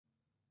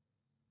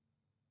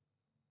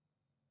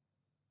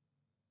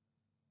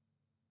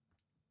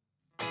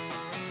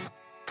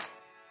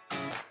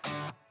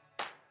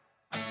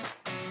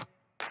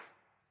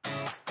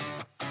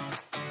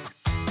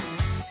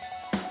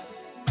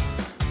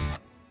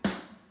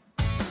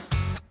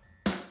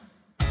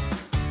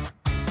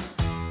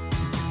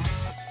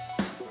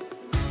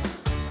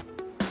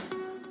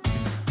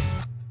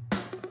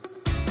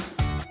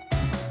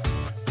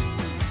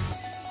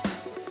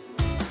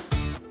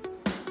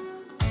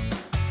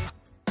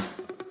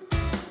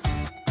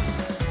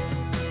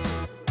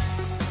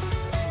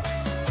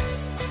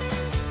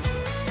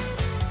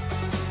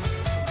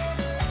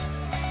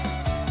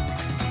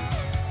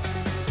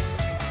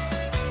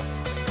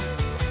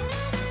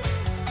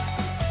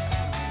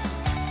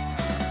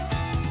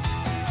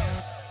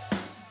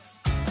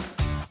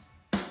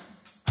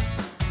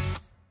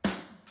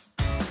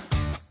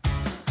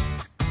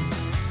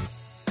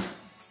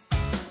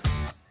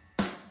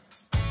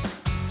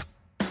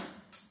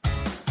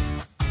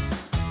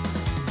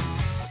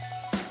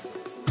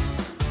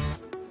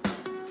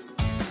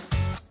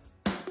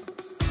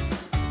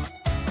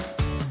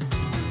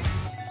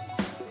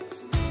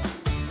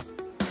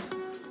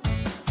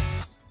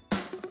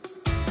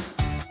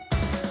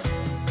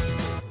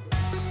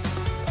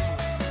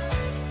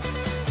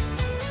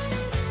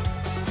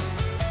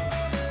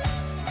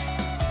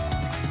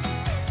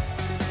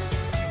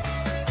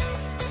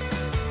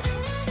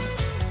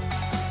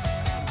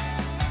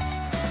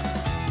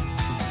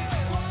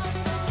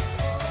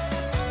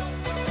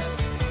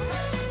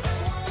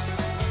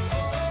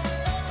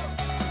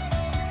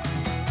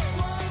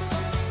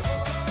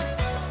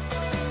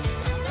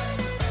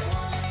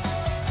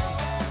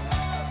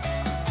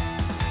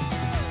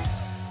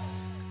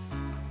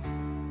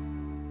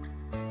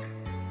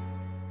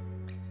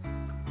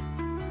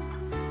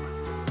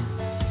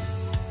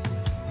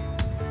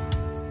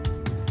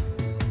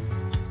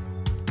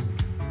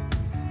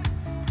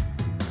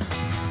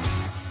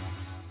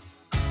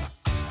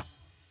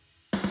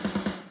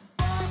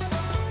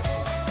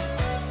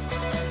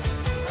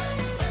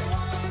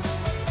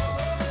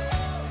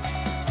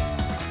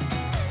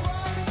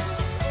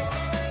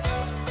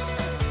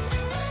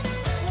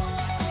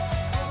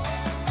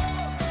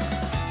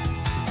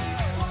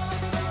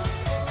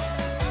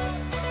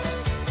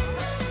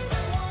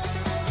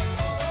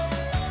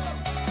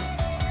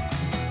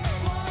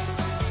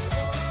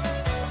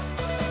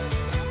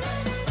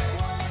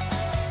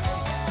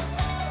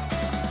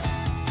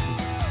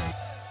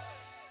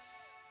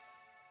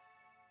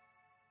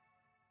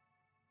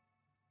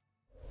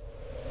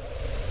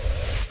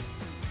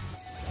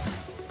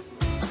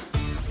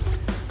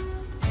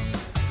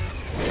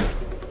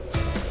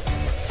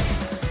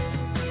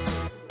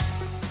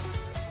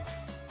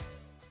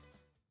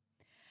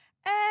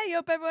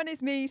everyone?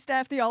 It's me,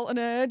 Stef, the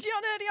alternate, your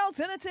nerdy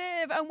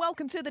alternative, and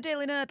welcome to the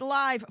Daily Nerd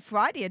Live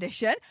Friday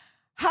edition.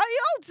 How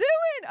y'all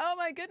doing? Oh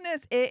my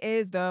goodness, it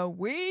is the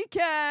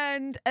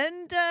weekend,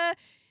 and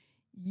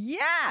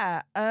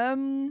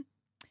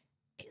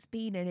it's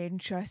been an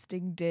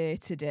interesting day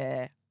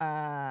today.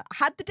 I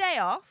had the day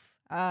off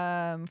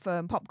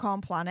from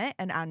Popcorn Planet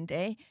and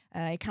Andy.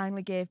 He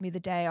kindly gave me the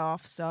day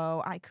off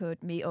so I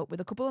could meet up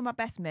with a couple of my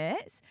best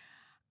mates,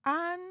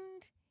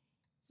 and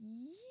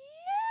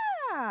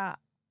yeah,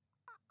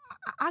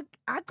 I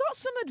got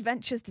some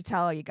adventures to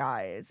tell you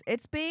guys.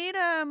 It's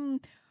been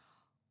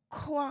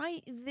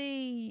quite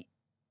the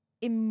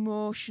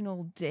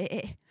emotional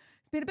day.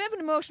 It's been a bit of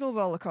an emotional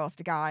roller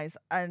coaster, guys,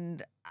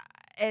 and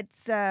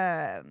it's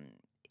I'll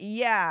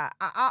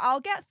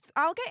get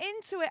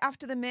into it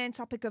after the main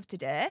topic of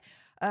today.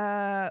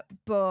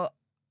 But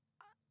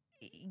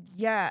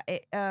yeah,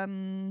 it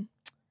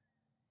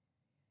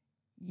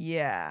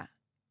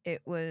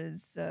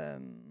was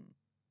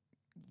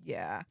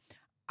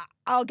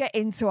I'll get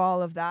into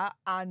all of that,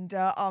 and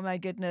oh my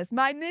goodness,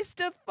 my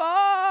Mr.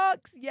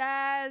 Fox,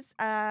 yes,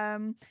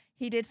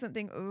 he did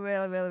something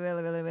really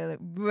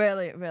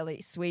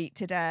sweet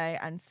today,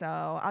 and so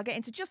I'll get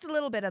into just a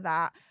little bit of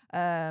that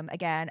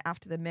again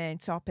after the main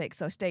topic,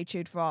 so stay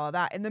tuned for all of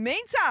that. In the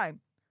meantime,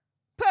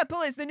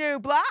 purple is the new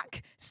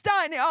black,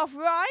 starting it off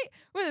right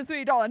with a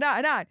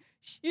 $3.99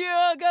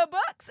 sugar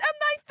bucks, and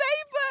my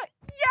favourite,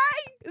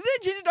 yay, the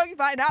Ginger Doggy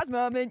Fighting Hearts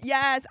moment.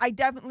 Yes, I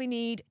definitely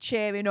need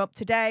cheering up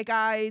today,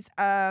 guys.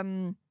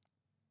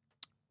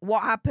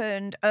 What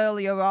happened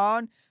earlier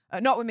on,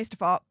 not with Mr.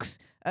 Fox,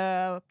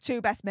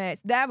 two best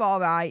mates, they're all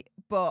right,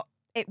 but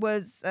it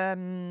was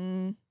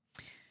harrowing.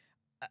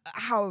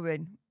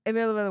 It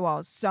really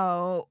was.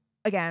 So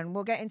again,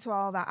 we'll get into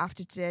all that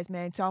after today's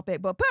main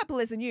topic, but purple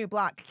is the new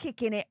black,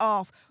 kicking it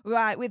off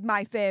right with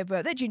my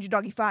favourite, the Ginger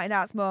Doggy Fighting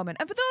Hearts moment.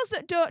 And for those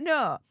that don't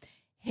know,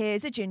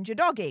 here's a ginger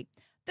doggy.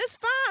 There's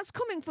farts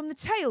coming from the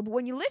tail, but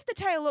when you lift the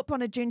tail up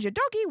on a ginger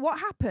doggy, what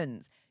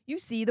happens? You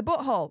see the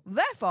butthole.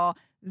 Therefore,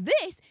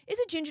 this is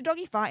a Ginger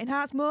Doggy Fighting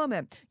Hearts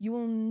moment. You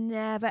will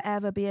never,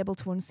 ever be able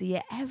to unsee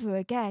it ever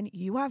again.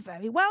 You are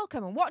very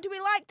welcome. And what do we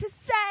like to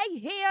say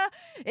here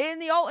in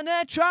the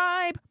alternate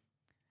tribe?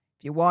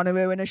 If you want to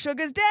ruin a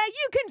sugar's day,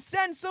 you can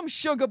send some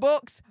sugar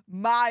bucks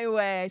my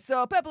way.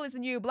 So purple is the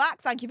new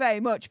black. Thank you very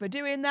much for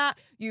doing that.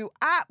 You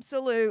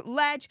absolute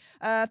ledge.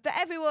 For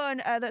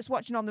everyone that's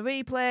watching on the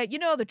replay, you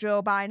know the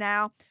drill by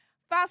now.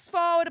 Fast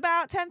forward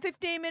about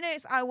 10-15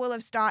 minutes, I will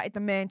have started the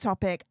main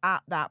topic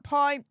at that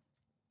point.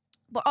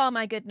 But oh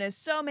my goodness,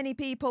 so many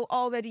people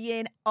already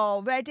in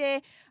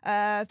already.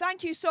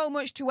 Thank you so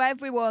much to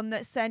everyone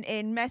that sent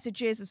in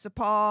messages of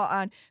support,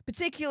 and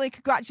particularly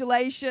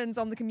congratulations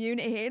on the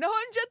community hitting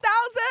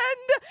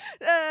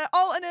 100,000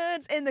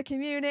 alternates in the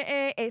community.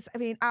 It's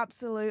been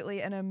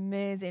absolutely an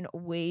amazing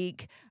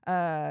week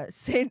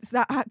since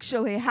that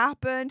actually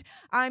happened.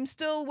 I'm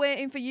still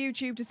waiting for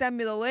YouTube to send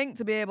me the link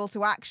to be able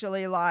to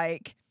actually,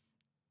 like,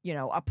 you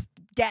know,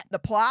 get the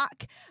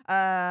plaque.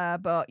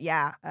 But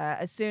yeah,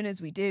 as soon as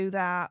we do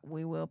that,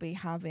 we will be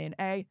having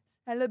a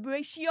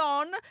celebration.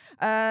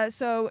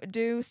 So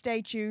do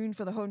stay tuned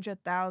for the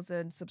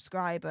 100,000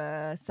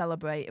 subscriber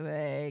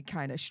celebratory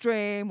kind of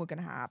stream. We're going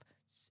to have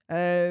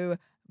so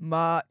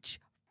much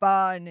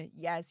fun.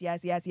 Yes.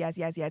 And,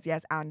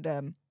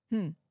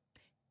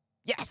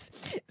 yes.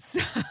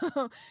 So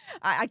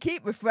I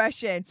keep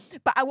refreshing,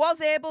 but I was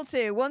able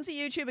to, once a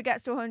YouTuber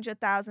gets to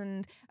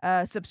 100,000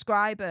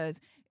 subscribers,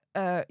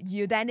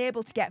 you're then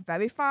able to get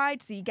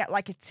verified, so you get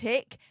like a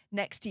tick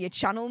next to your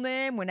channel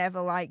name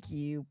whenever like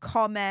you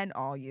comment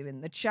or you're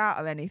in the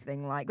chat or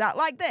anything like that,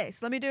 like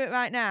this. Let me do it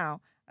right now.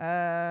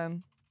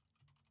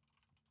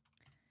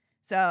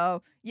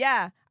 So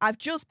yeah, I've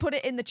just put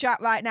it in the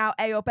chat right now.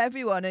 A up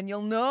everyone, and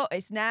you'll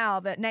notice now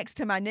that next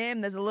to my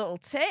name there's a little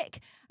tick.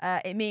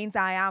 It means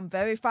I am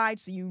verified,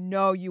 so you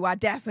know you are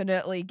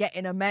definitely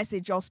getting a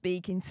message or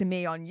speaking to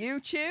me on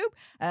YouTube.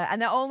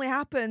 And that only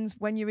happens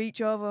when you reach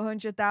over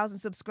 100,000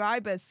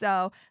 subscribers.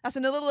 So that's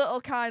another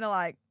little kind of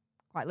like,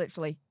 quite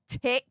literally,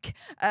 tick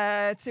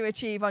to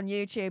achieve on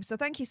YouTube. So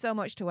thank you so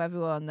much to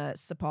everyone that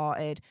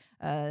supported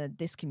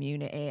this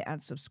community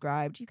and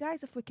subscribed. You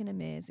guys are freaking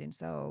amazing.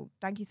 So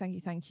thank you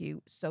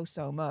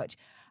so much.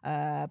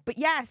 But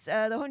yes,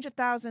 the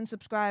 100,000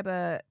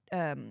 subscriber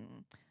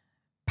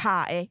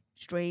party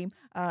stream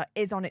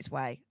is on its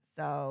way.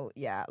 So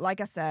yeah, like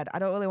I said, I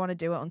don't really want to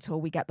do it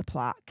until we get the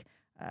plaque,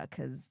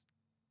 because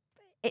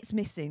it's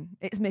missing,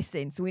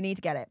 so we need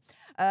to get it.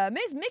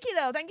 Ms. Mickey,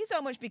 though, thank you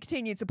so much for your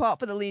continued support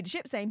for the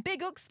leadership, saying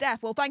big hugs,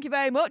 Steph. Well, thank you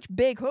very much.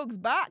 Big hugs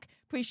back.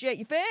 Appreciate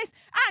your face.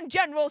 And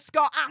General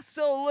Scott, I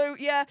salute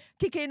you.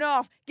 Kicking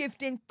off,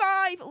 gifting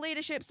 5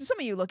 leaderships to some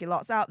of you lucky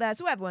lots out there.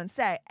 So everyone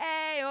say,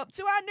 hey, up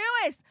to our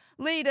newest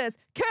leaders,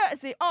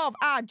 courtesy of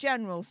our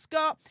General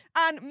Scott.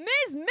 And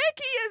Ms.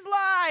 Mickey is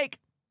like,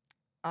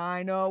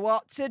 I know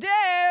what to do.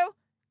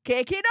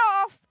 Kicking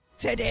off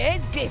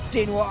today's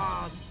gifting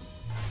wars.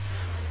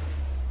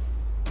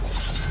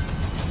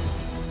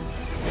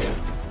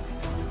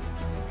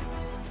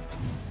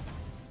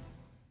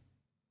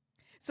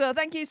 So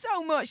thank you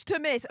so much to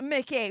Miss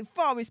Mickey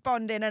for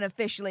responding and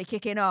officially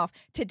kicking off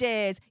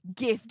today's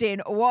gifting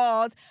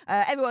wars.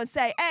 Everyone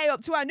say A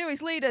up to our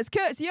newest leaders,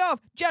 courtesy of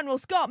General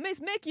Scott,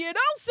 Miss Mickey, and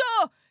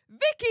also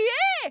Vicky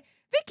A.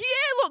 Vicky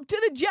A looked to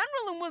the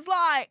General and was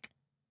like,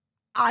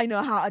 I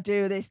know how to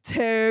do this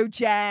too,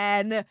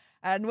 Jen.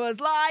 And was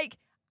like,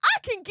 I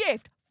can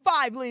gift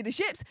 5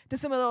 leaderships to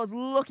some of those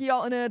lucky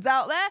alter nerds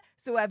out there.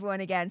 So everyone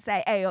again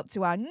say A up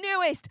to our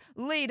newest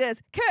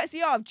leaders,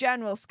 courtesy of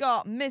General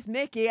Scott, Miss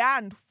Mickey,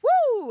 and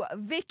woo,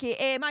 Vicky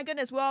A. My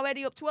goodness, we're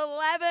already up to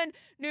 11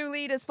 new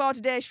leaders for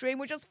today's stream.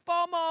 We're just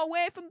 4 more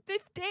away from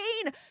 15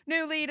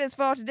 new leaders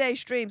for today's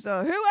stream.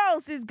 So who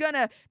else is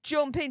gonna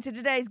jump into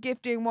today's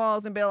gifting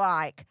wars and be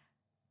like,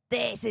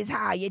 this is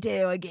how you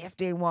do a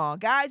gifting war?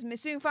 Guys, we may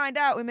soon find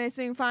out.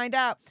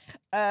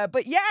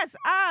 But yes,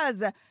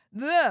 as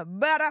the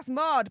badass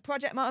mod,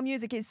 Project Metal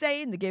Music, is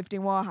saying, the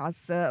gifting war has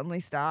certainly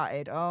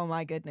started. Oh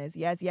my goodness.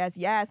 Yes.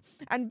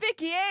 And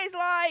Vicky is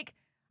like,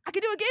 I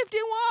can do a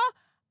gifting war,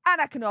 and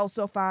I can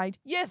also find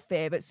your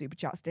favourite super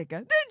chat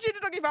sticker. The Ginger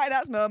Doggy Fight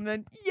Arts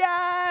moment.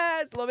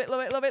 Yes. Love it.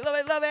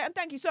 And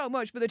thank you so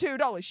much for the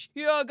 $2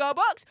 sugar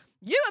box.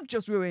 You have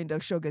just ruined a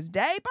sugar's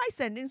day by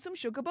sending some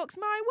sugar bucks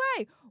my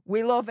way.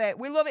 We love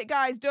it,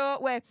 guys,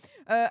 don't we?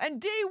 And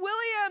D.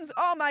 Williams,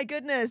 oh my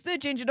goodness, the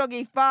Ginger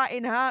Doggy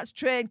Farting Hearts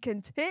train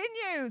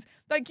continues.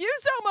 Thank you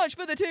so much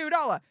for the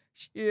 $2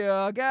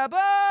 sugar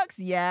box.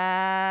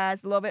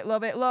 Yes, love it.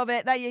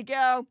 There you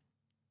go.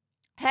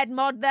 Head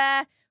mod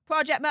there,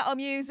 Project Metal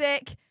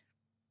Music.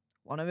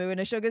 Want to ruin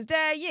a sugar's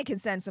day? You can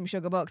send some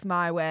sugar bucks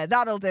my way.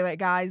 That'll do it,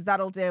 guys.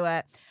 That'll do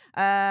it.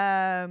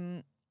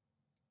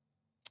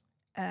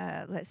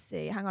 Let's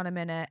see. Hang on a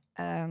minute.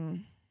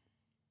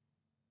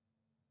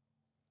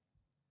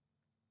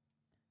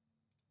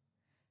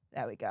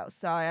 There we go.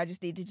 Sorry, I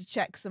just needed to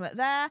check something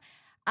there.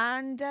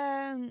 And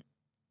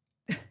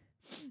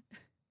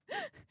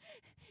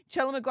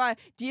Chella Maguire,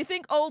 do you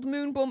think old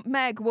Moonbump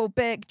Meg will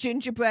bake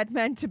gingerbread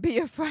men to be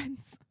your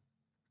friends?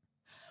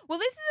 Well,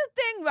 this is the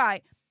thing,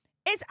 right?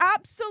 It's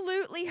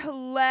absolutely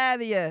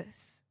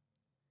hilarious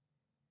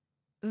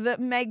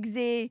that Meg's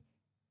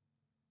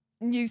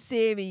new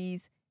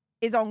series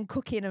is on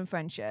cooking and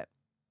friendship.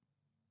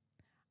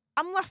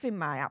 I'm laughing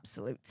my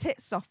absolute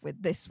tits off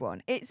with this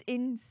one. It's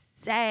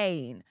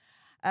insane.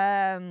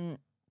 But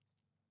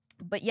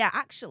yeah,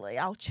 actually,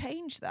 I'll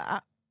change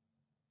that.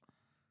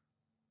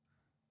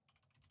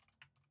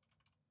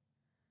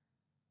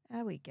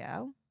 There we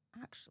go.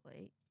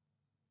 Actually,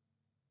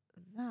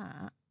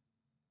 that.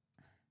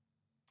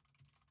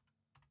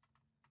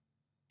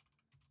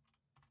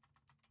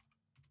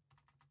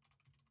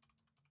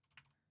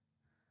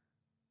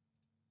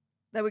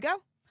 There we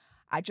go.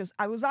 I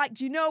was like,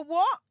 do you know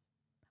what?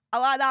 I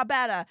like that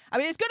better. I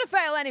mean, it's going to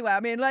fail anyway. I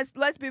mean,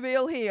 let's be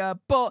real here.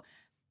 But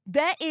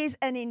there is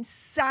an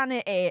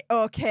insanity,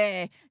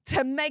 okay, to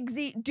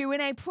Megzy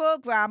doing a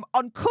program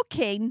on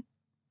cooking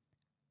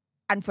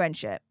and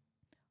friendship.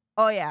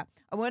 Oh, yeah.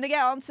 I'm going to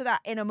get onto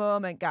that in a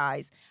moment,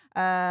 guys.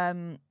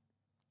 Let's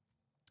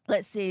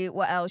see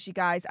what else you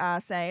guys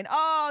are saying.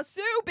 Oh,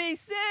 Subi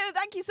Sue,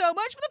 thank you so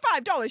much for the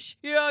 $5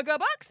 sugar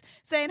bucks.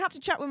 Saying, have to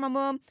chat with my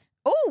mum.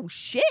 Oh,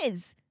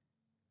 shiz.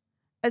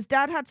 As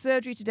Dad had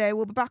surgery today,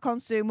 we'll be back on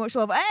soon. Much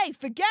love. Hey,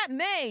 forget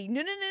me.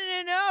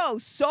 No.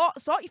 Sort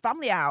your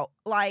family out.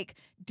 Like,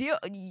 you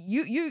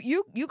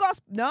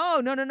guys.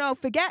 No.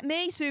 Forget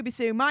me,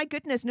 Subisu. My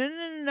goodness.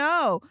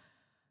 No.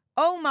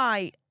 Oh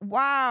my.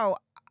 Wow.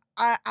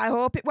 I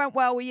hope it went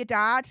well with your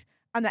dad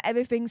and that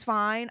everything's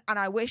fine. And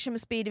I wish him a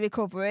speedy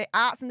recovery.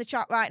 Art's in the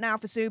chat right now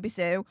for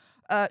Subisu.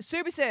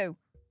 Subisu,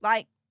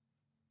 like,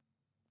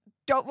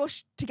 don't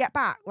rush to get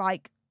back.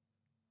 Like,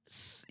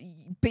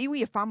 be with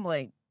your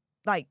family.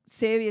 Like,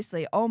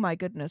 seriously. Oh, my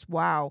goodness.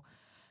 Wow.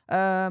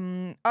 All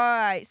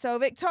right. So,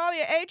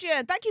 Victoria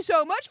Adrian, thank you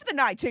so much for the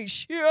 19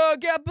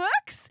 sugar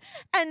bucks.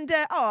 And,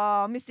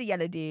 Mr.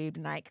 Yellow Dude,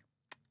 like,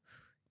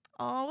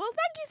 oh, well,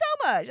 thank you so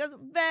much. That's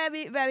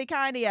very, very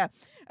kind of you.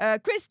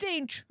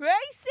 Christine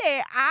Tracy.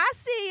 I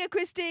see you,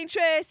 Christine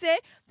Tracy.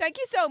 Thank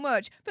you so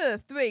much for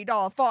the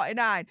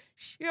 $3.49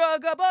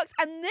 sugar bucks.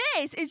 And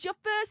this is your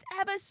first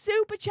ever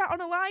super chat on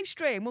a live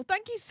stream. Well,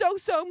 thank you so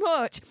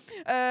much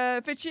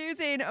for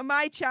choosing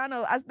my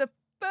channel as the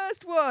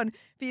first one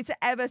for you to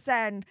ever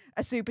send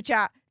a super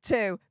chat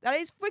to. That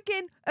is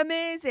freaking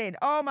amazing.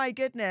 Oh, my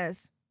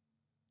goodness.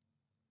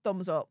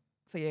 Thumbs up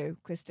for you,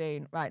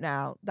 Christine, right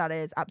now. That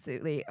is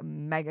absolutely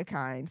mega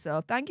kind.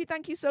 So thank you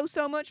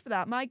so much for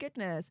that. My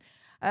goodness.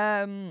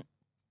 Oh,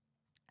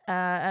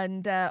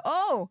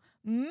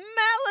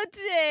 Melody.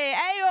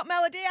 Hey up,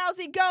 Melody, how's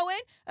it going?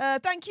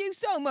 Thank you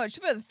so much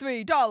for the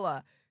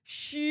 $3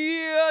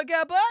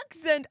 sugar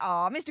bucks. And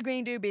Mr.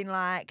 Green Dude being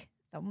like,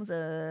 thumbs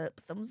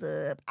up.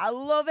 I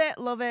love it.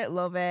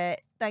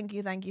 Thank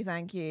you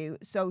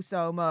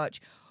so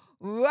much.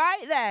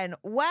 Right then,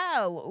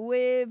 well,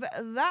 with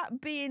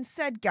that being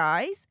said,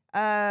 guys,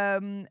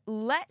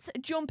 let's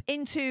jump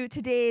into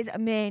today's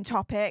main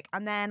topic,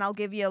 and then I'll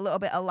give you a little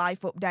bit of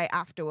life update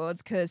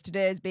afterwards, because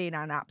today's been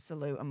an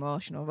absolute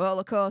emotional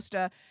roller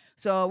coaster.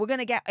 So we're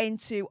going to get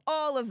into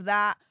all of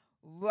that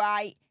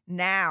right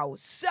now.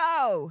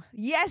 So,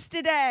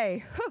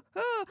 yesterday,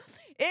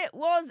 it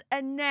was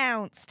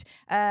announced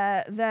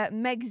that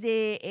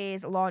Megxie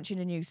is launching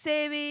a new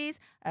series,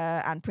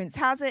 and Prince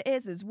Hazard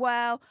is as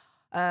well.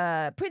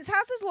 Prince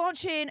Hazard's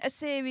launching a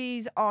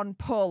series on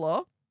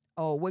Polo.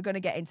 Oh, we're going to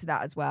get into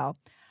that as well.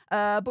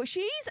 But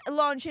she's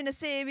launching a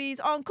series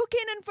on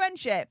cooking and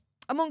friendship,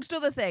 amongst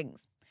other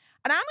things.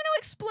 And I'm going to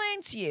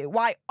explain to you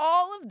why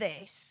all of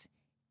this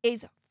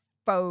is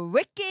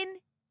freaking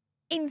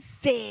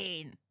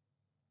insane.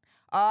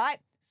 All right,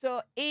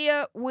 so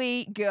here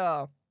we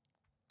go.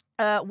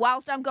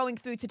 Whilst I'm going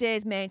through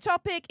today's main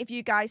topic, if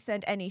you guys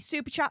send any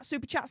super chat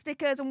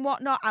stickers and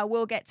whatnot, I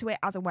will get to it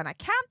as and when I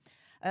can.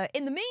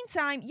 In the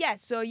meantime,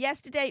 yes, so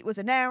yesterday it was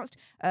announced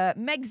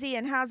Megxie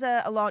and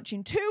Hazard are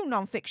launching 2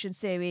 non-fiction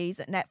series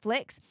at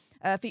Netflix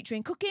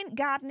featuring cooking,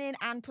 gardening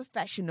and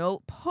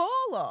professional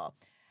polo.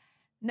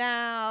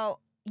 Now,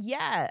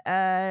 yeah,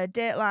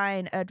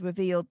 Dateline had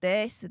revealed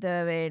this.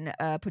 They're in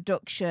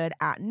production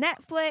at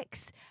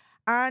Netflix.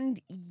 And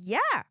yeah,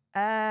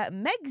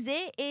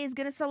 Megxie is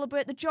going to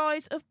celebrate the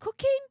joys of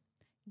cooking,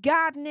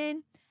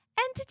 gardening,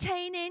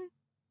 entertaining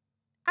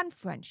and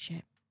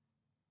friendship.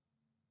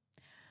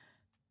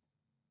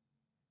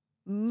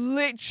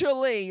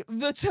 Literally,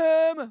 the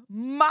term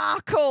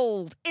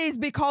markled is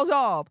because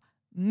of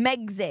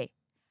Megxie.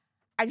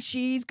 And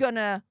she's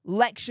gonna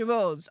lecture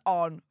us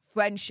on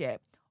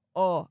friendship.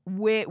 Oh,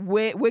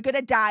 we're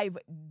gonna dive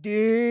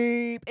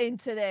deep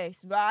into this,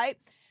 right?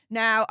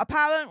 Now,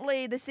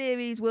 apparently, the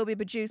series will be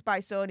produced by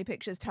Sony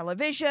Pictures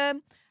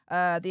Television,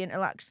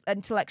 the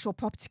Intellectual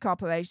Property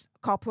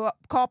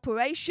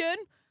Corporation.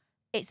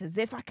 It's as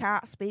if I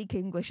can't speak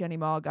English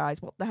anymore,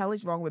 guys. What the hell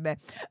is wrong with me?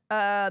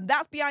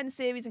 That's behind the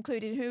series,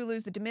 including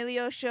Hulu's The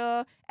D'Amelio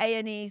Show,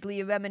 A&E's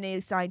Leah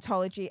Remini's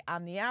Scientology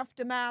and the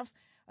Aftermath.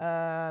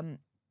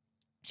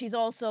 She's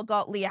also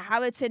got Leah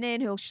Harrington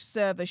in, who'll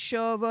serve as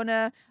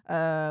showrunner,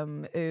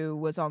 who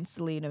was on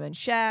Selena and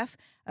Chef.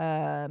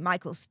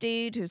 Michael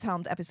Steed, who's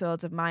helmed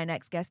episodes of My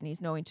Next Guest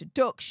Needs No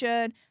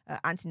Introduction.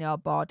 Anthony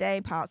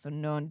Bourdain, Parts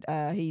Unknown,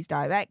 he's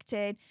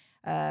directed.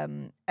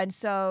 And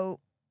so...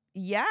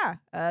 yeah,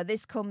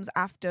 this comes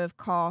after, of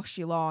course,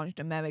 she launched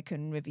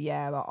American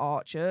Riviera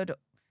Orchard,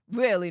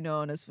 really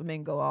known as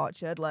Flamingo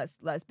Orchard.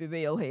 Let's be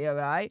real here,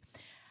 right?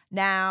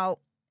 Now,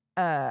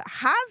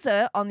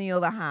 Hazard, on the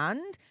other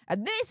hand,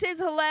 and this is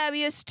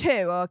hilarious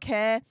too,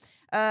 okay?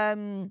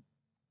 He's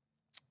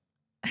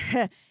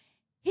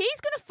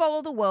going to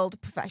follow the world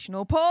of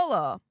professional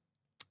polo.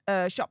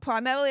 Shot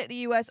primarily at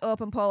the US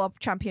Open Polo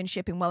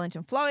Championship in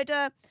Wellington,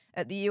 Florida,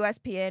 at the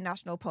USPA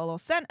National Polo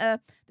Center,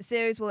 the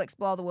series will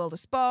explore the world of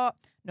sport,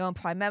 known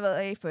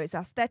primarily for its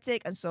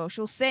aesthetic and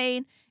social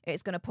scene.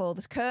 It's going to pull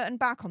the curtain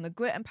back on the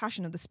grit and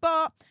passion of the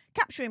sport,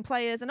 capturing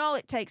players and all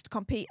it takes to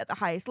compete at the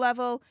highest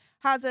level.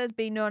 Hazard's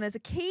been known as a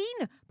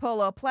keen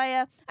polo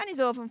player and is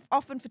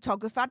often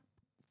photographed.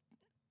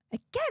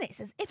 Again, it's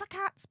as if I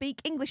can't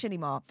speak English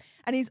anymore.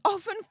 And he's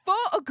often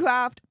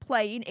photographed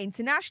playing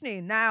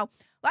internationally. Now,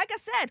 like I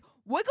said,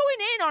 we're going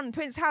in on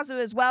Prince Hazard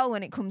as well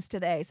when it comes to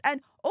this.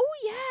 And, oh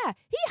yeah,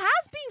 he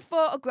has been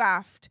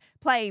photographed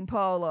playing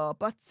polo.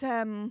 But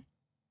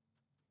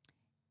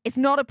it's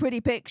not a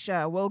pretty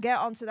picture. We'll get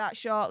onto that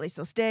shortly,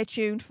 so stay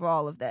tuned for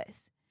all of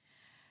this.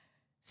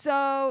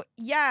 So,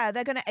 yeah,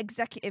 they're going to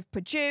executive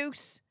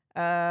produce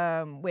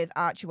with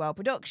Archewell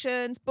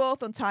Productions.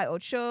 Both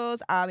untitled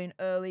shows are in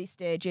early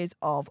stages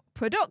of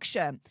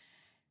production.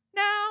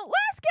 Now,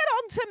 let's get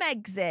on to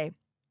Megxie.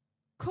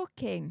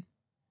 Cooking.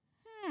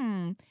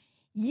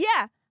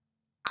 Yeah,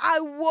 I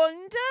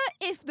wonder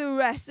if the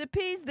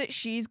recipes that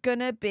she's going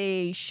to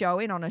be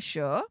showing on a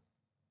show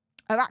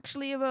are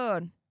actually her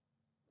own.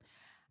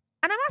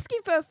 And I'm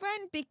asking for a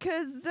friend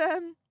because,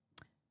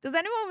 does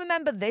anyone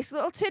remember this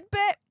little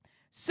tidbit?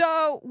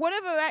 So, one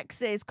of her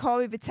exes,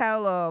 Corey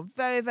Vitello,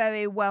 very,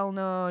 very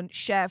well-known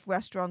chef,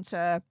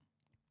 restaurateur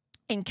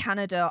in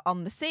Canada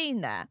on the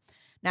scene there.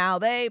 Now,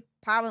 they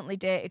apparently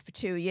dated for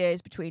 2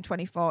 years between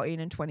 2014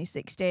 and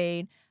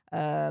 2016.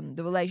 The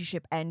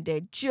relationship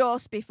ended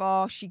just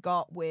before she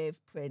got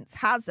with Prince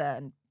Hazard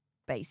and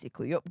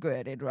basically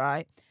upgraded,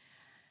 right?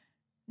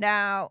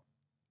 Now,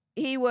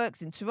 he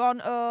works in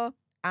Toronto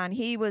and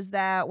he was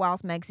there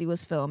whilst Megxie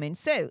was filming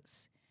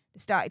Suits. They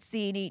started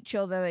seeing each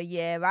other a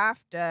year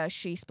after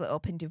she split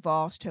up and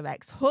divorced her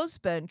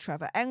ex-husband,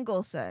 Trevor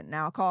Engelson.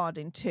 Now,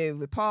 according to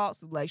reports,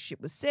 the relationship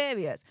was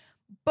serious,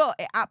 but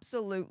it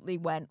absolutely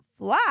went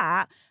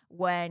flat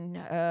when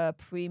a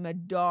prima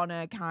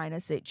donna kind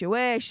of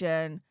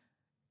situation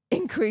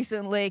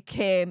increasingly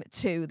came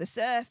to the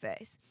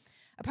surface.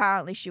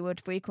 Apparently, she would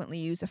frequently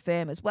use her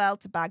fame as well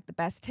to bag the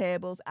best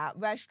tables at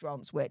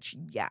restaurants, which,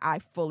 yeah, I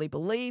fully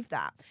believe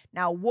that.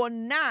 Now,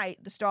 one night,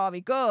 the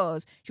story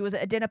goes, she was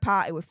at a dinner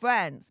party with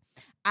friends,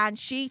 and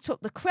she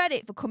took the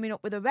credit for coming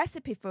up with a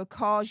recipe for a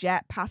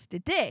courgette pasta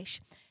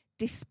dish,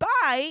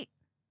 despite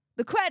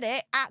the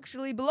credit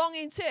actually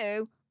belonging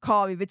to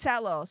Corey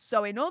Vitello.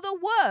 So in other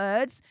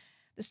words,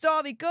 the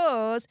story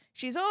goes,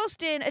 she's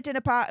hosting a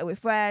dinner party with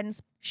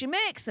friends, she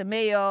makes a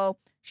meal,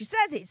 she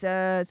says it's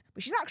hers,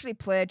 but she's actually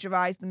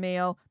plagiarised the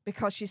meal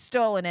because she's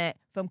stolen it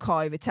from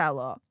Corey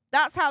Vitello.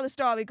 That's how the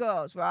story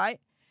goes, right?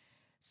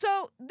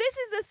 So this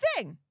is the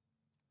thing.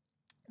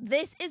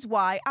 This is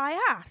why I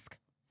ask,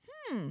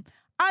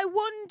 I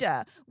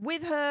wonder,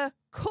 with her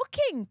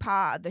cooking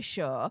part of the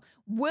show,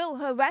 will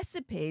her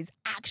recipes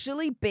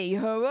actually be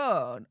her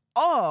own?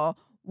 Or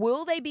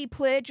will they be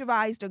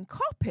plagiarised and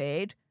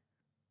copied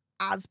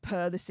as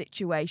per the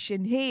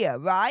situation here,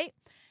 right?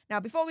 Now,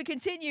 before we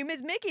continue,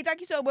 Ms. Mickey,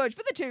 thank you so much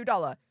for the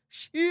 $2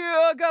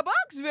 sugar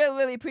box.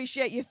 Really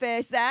appreciate your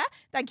face there.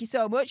 Thank you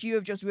so much. You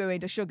have just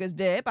ruined a sugar's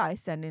day by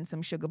sending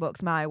some sugar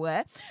bucks my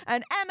way.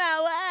 And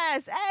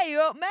MLS, hey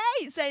up,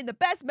 mate, saying the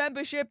best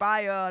membership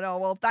I own. Oh,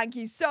 well, thank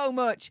you so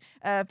much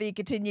for your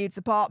continued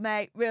support,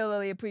 mate.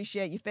 Really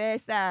appreciate your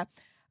face there.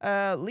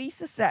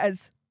 Lisa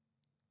says,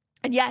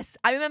 and yes,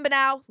 I remember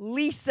now,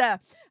 Lisa,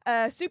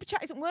 Super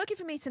Chat isn't working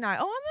for me tonight.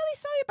 Oh, I'm really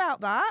sorry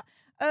about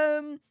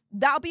that.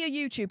 That'll be a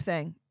YouTube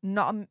thing,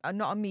 not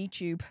a me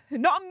tube.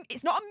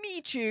 It's not a me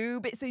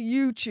tube, it's a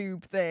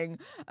YouTube thing.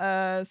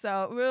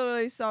 So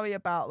really sorry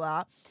about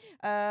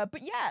that.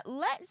 But yeah,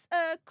 let's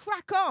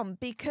crack on,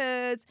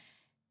 because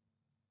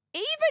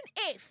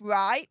even if,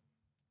 right,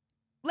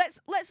 let's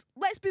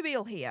be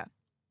real here.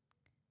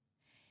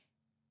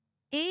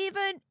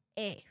 Even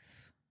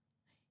if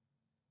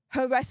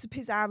her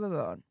recipes are her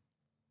own,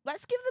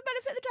 let's give the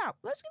benefit of the doubt.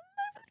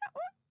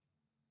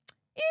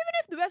 Even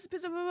if the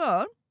recipes are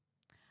her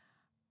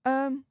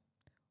own,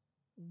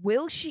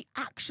 will she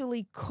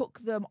actually cook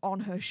them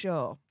on her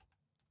show?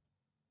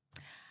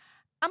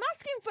 I'm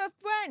asking for a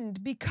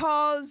friend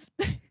because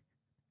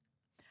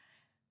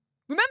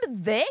remember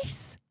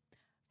this?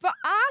 For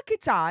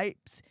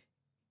Archetypes,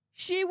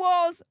 she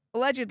was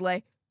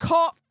allegedly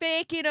caught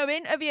faking her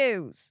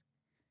interviews.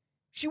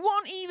 She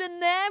wasn't even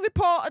there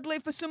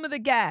reportedly for some of the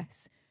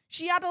guests.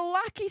 She had a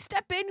lackey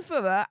step in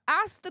for her,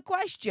 ask the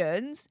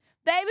questions,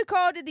 they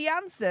recorded the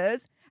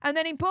answers, and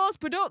then in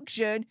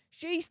post-production,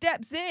 she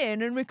steps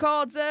in and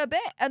records her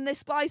bit and they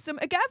splice them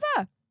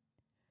together.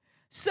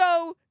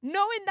 So,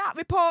 knowing that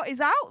report is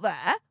out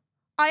there,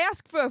 I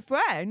ask for a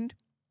friend,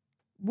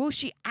 will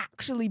she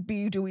actually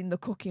be doing the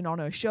cooking on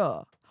her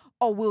show?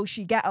 Or will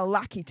she get a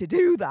lackey to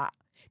do that?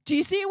 Do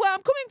you see where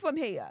I'm coming from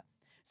here?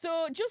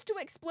 So, just to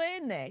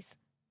explain this,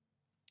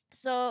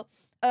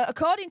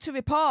 according to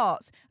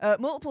reports,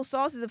 multiple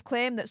sources have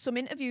claimed that some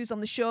interviews on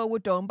the show were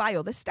done by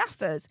other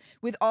staffers,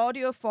 with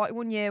audio of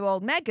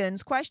 41-year-old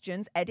Meghan's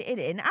questions edited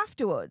in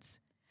afterwards.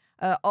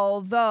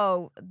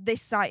 Although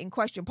this site in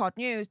question, Pod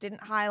News,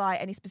 didn't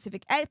highlight any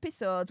specific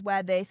episodes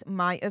where this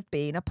might have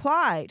been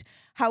applied.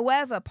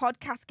 However,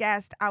 podcast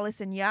guest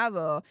Alison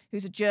Yarrow,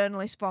 who's a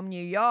journalist from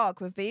New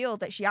York, revealed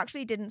that she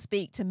actually didn't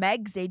speak to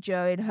Megsy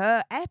during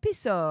her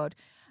episode.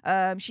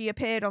 She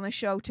appeared on the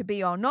show To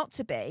Be or Not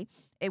To Be,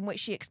 in which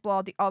she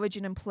explored the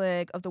origin and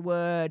plague of the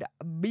word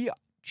biatch,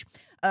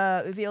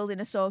 revealed in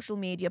a social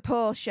media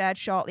post shared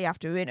shortly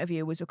after her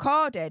interview was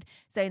recorded,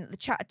 saying that the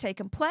chat had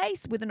taken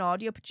place with an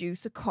audio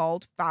producer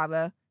called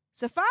Farah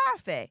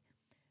Safafi.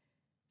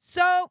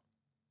 So,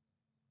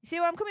 you see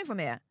where I'm coming from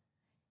here?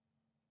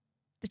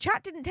 The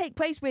chat didn't take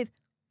place with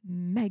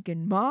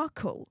Meghan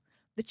Markle.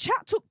 The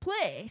chat took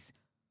place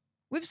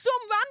with some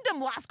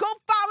random lass called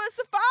Farah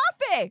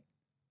Safafi.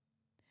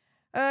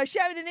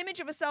 Sharing an image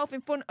of herself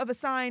in front of a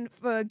sign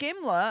for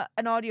Gimlet,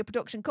 an audio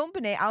production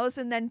company,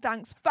 Alison then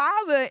thanks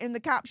Farah in the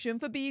caption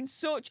for being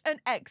such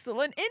an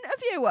excellent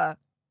interviewer.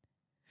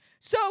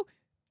 So,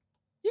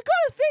 you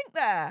got to think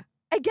there.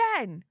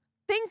 Again,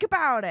 think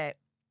about it.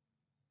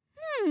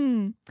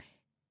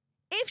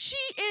 If she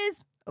is,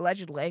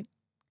 allegedly,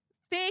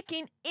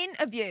 faking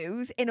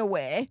interviews in a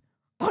way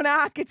on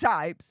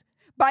Archetypes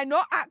by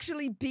not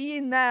actually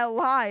being there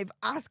live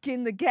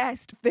asking the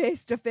guest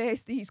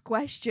face-to-face these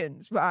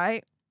questions,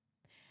 right?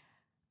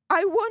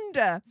 I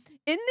wonder,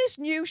 in this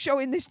new show,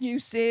 in this new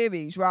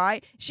series,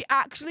 right, is she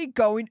actually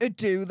going to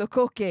do the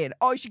cooking?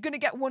 Or is she going to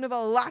get one of her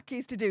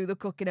lackeys to do the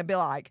cooking and be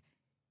like,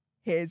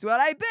 here's what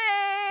I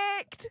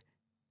baked?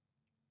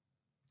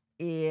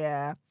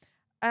 Yeah.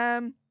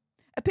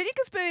 Opinion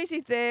conspiracy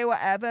theory,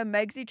 whatever,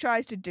 Megsy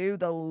tries to do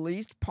the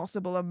least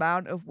possible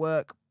amount of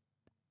work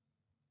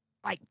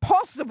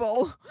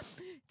possible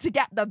to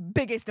get the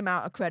biggest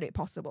amount of credit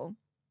possible.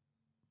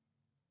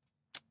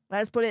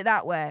 Let's put it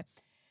that way.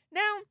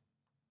 Now,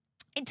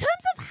 in terms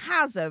of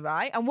Hazza,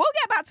 right, and we'll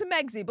get back to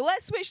Megsy, but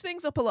let's switch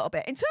things up a little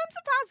bit. In terms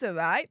of Hazza,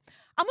 right,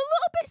 I'm a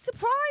little bit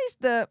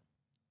surprised that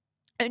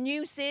a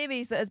new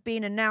series that has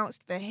been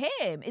announced for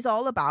him is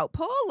all about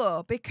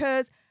Polo,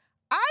 because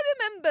I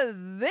remember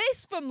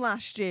this from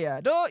last year,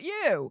 don't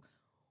you?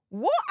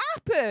 What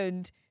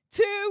happened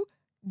to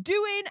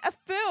doing a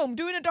film,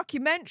 doing a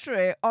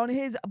documentary on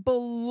his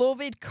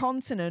beloved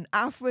continent,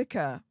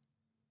 Africa?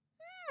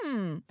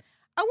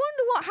 I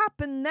wonder what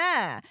happened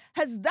there.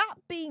 Has that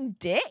been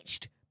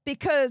ditched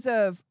because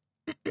of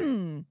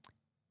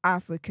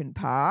African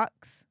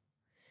parks?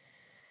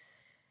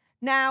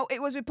 Now,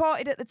 it was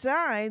reported at the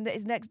time that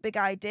his next big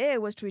idea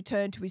was to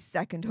return to his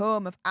second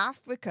home of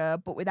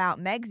Africa, but without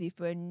Megxie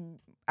for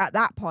at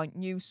that point,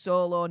 new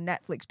solo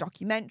Netflix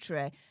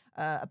documentary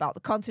about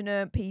the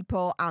continent,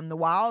 people, and the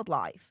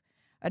wildlife.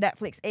 A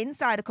Netflix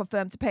insider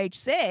confirmed to Page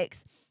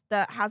 6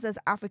 that Hazard's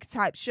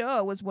Africa-type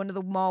show was one of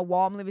the more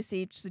warmly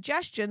received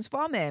suggestions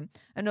from him.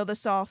 Another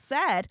source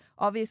said,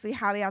 obviously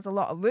Harry has a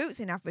lot of roots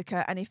in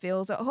Africa and he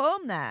feels at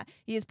home there.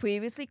 He has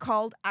previously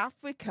called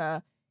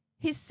Africa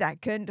his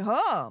second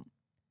home.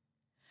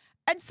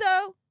 And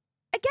so,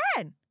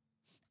 again,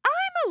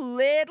 I'm a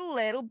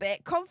little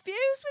bit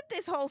confused with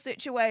this whole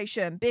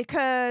situation,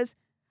 because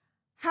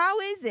how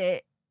is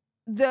it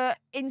that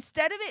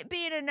instead of it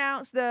being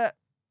announced that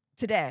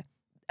today,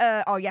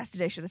 or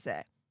yesterday should I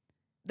say,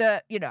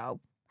 that, you know,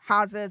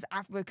 Hazard's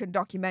African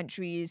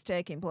documentary is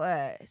taking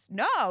place.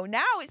 No,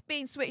 now it's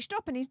being switched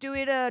up and he's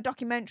doing a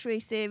documentary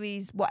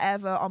series,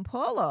 whatever, on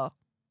Polo.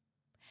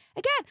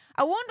 Again,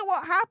 I wonder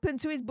what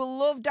happened to his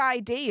beloved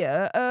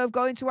idea of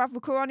going to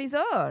Africa on his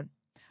own.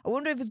 I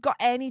wonder if it's got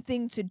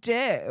anything to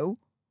do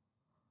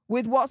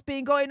with what's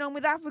been going on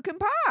with African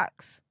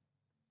parks.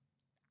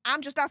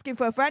 I'm just asking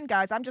for a friend,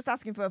 guys. I'm just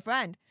asking for a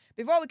friend.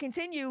 Before we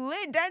continue,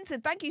 Lynn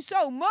Denton, thank you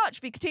so much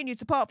for your continued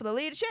support for the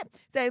leadership.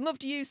 Saying love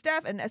to you,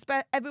 Steph, and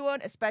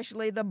everyone,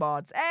 especially the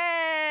mods.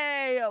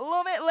 Hey,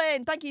 love it,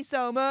 Lynn. Thank you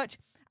so much.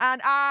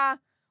 And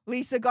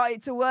Lisa got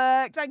it to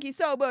work. Thank you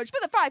so much for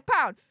the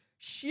 £5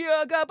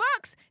 sugar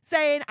bucks,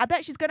 saying, I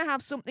bet she's going to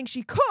have something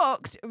she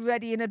cooked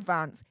ready in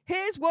advance.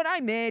 Here's what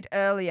I made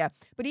earlier.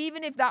 But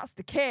even if that's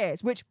the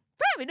case, which,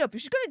 fair enough,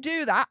 if she's going to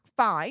do that,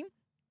 fine.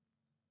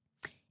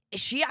 Is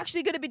she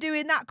actually going to be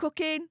doing that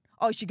cooking?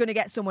 Or is she going to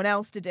get someone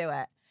else to do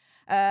it?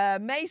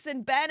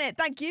 Mason Bennett,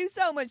 thank you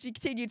so much for your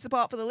continued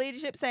support for the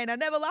leadership, saying, I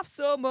never laughed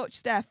so much,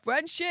 Steph.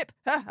 Friendship?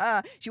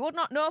 She would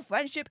not know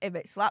friendship if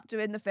it slapped her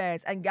in the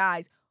face. And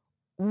guys,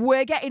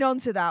 we're getting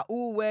onto that.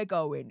 Oh, we're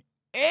going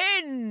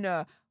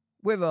in.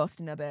 We're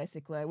roasting her,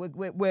 basically.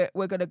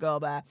 We're going to go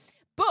there.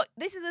 But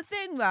this is the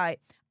thing, right?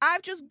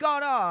 I've just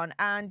got on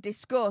and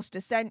discussed,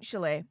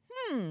 essentially,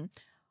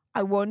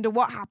 I wonder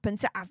what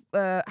happened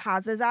to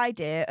Hazard's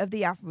idea of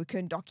the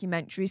African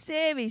documentary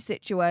series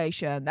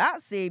situation.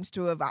 That seems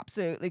to have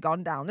absolutely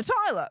gone down the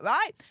toilet,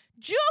 right?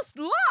 Just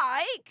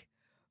like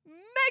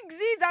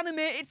Megxie's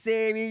animated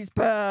series,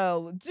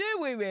 Pearl. Do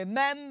we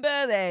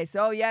remember this?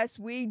 Oh, yes,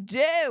 we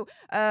do.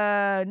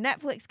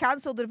 Netflix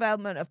cancelled the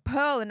development of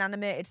Pearl, an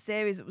animated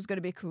series that was going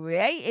to be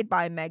created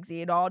by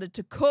Megxie in order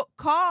to cut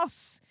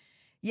costs.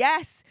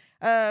 Yes,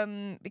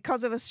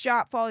 because of a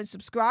sharp fall in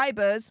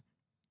subscribers,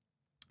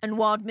 and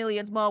warned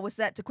millions more were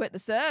set to quit the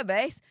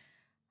service.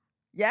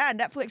 Yeah,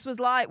 Netflix was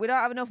like, we don't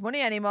have enough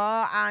money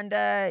anymore, and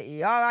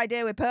your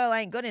idea with Pearl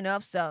ain't good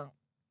enough, so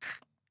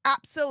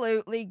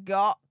absolutely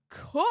got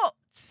cut.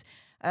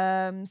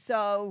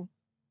 So,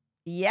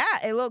 yeah,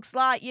 it looks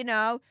like, you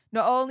know,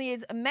 not only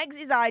is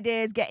Megxie's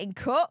ideas getting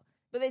cut,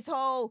 but this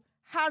whole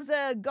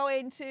Hazard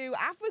going to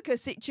Africa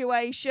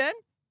situation,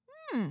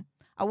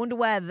 I wonder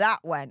where that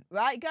went,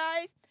 right,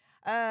 guys?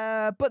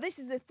 But this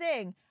is the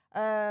thing.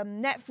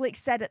 Netflix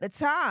said at the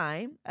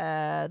time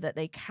that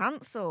they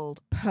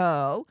cancelled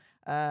Pearl,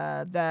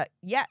 that,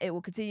 yeah, it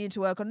will continue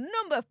to work on a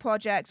number of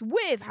projects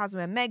with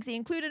Hazard and Megxie,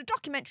 including a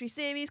documentary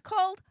series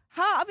called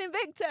Heart of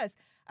Invictus.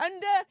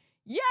 And,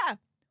 yeah,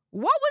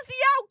 what was the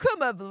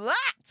outcome of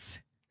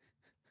that?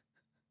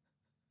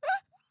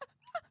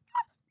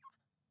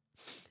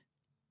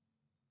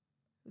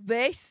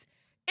 It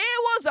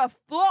was a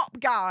flop,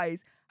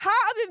 guys. Heart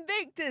of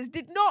Invictus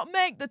did not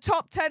make the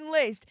top 10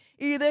 list,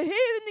 either here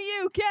in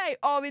the UK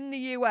or in the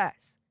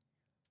US.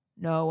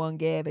 No one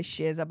gave a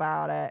shiz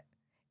about it.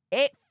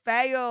 It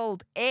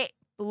failed. It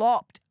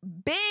flopped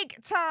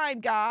big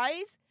time,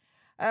 guys.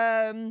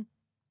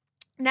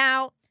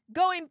 Now,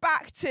 going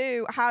back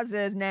to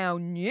Hazard's now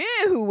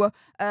new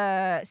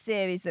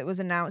series that was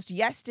announced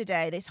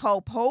yesterday, this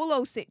whole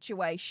Polo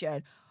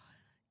situation.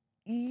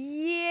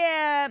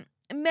 Yeah,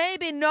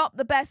 maybe not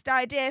the best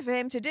idea for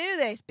him to do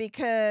this,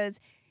 because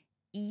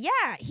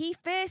yeah, he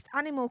faced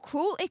animal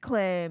cruelty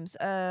claims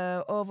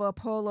over a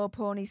Polo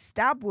pony's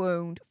stab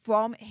wound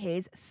from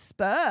his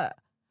spur.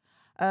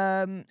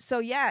 So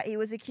yeah, he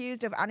was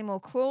accused of animal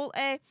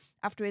cruelty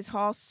after his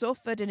horse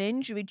suffered an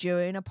injury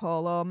during a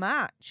polo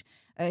match.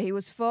 He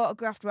was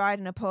photographed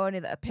riding a pony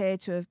that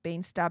appeared to have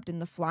been stabbed in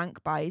the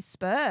flank by his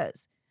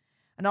spurs.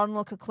 An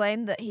onlooker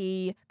claimed that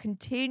he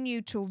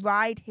continued to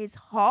ride his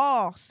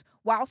horse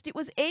whilst it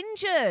was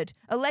injured,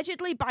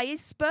 allegedly by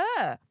his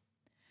spur.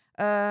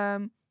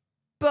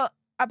 But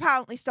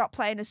apparently stopped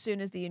playing as soon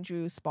as the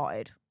injury was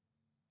spotted.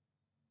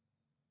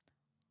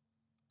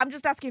 I'm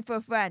just asking for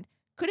a friend.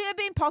 Could it have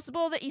been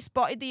possible that he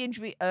spotted the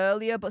injury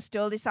earlier but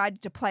still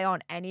decided to play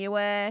on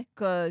anyway?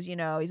 Because, you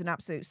know, he's an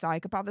absolute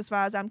psychopath as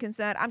far as I'm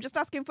concerned. I'm just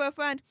asking for a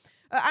friend.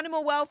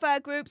 Animal welfare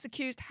groups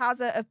accused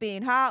Hazard of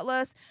being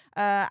heartless,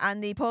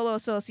 and the Polo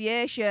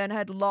Association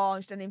had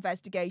launched an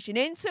investigation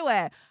into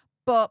it.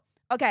 But,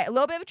 okay, a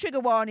little bit of a trigger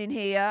warning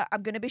here.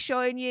 I'm going to be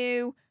showing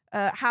you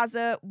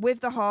Hazard with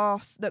the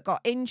horse that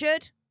got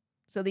injured.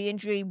 So the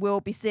injury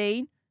will be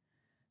seen.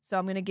 So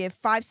I'm going to give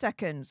 5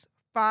 seconds.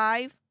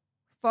 5,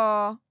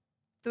 4,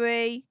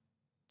 3,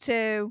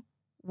 2,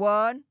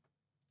 1.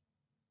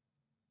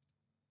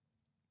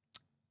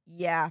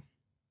 Yeah.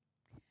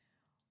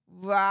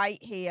 Right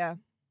here.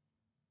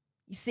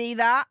 You see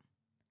that?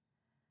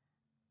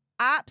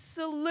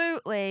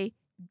 Absolutely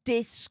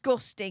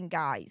disgusting,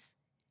 guys.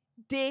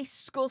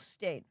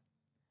 Disgusting.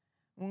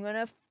 I'm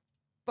going to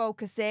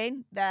focus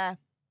in there.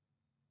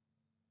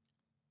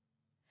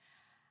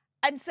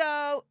 And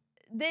so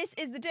this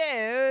is the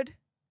dude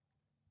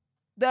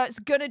that's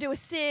going to do a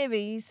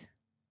series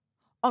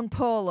on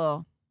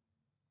Polo.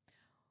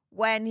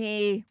 When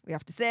he, we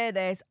have to say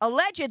this,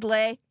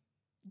 allegedly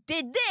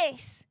did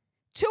this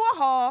to a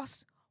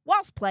horse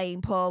whilst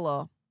playing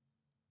polo.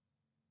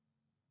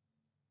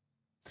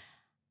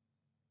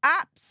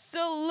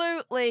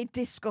 Absolutely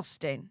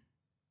disgusting.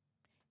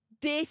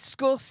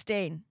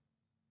 Disgusting.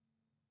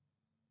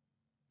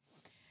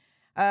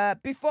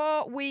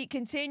 Before we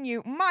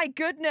continue, my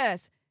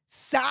goodness,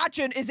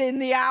 Sergeant is in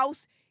the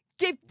house,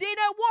 gifting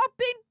a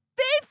whopping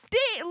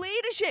 50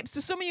 leaderships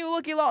to some of you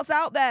lucky lots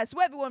out there. So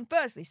everyone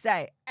firstly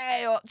say,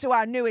 hey up to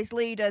our newest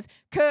leaders,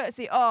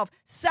 courtesy of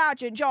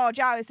Sergeant George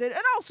Harrison,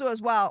 and also as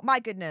well, my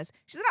goodness,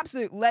 she's an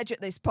absolute ledge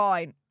at this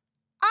point.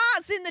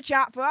 Art's in the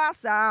chat for our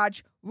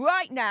Sarge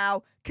right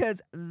now,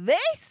 because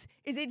this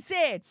is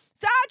insane.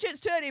 Sergeant's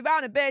turning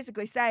around and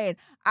basically saying,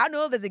 I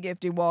know there's a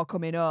gifting war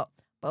coming up,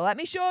 but let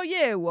me show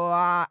you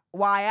why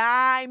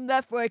I'm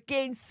the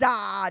freaking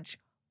Sarge.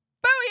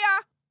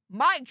 Booyah!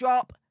 Mic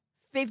drop.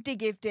 50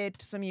 gifted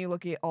to some of you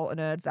lucky alter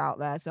nerds out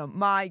there. So,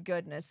 my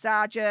goodness,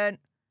 Sergeant,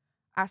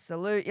 I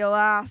salute you,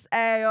 lass.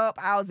 Hey up,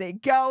 how's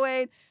it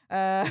going?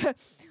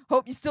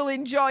 Hope you're still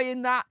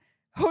enjoying that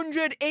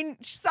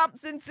 100-inch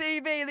Samsung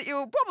TV that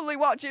you're probably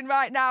watching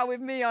right now with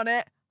me on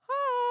it.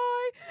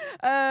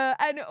 Hi.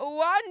 And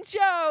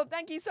Wancho,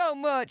 thank you so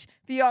much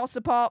for your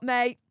support,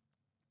 mate.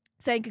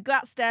 Saying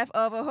congrats, Stef,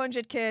 over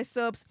 100k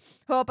subs.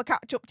 Hope I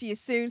catch up to you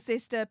soon,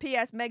 sister.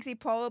 P.S. Megsy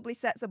probably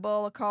sets a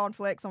bowl of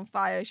cornflakes on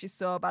fire. She's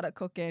so bad at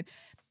cooking.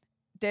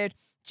 Dude,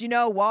 do you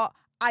know what?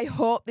 I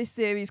hope this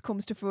series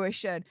comes to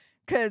fruition.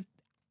 Because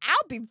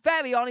I'll be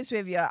very honest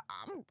with you.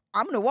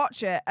 I'm going to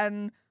watch it.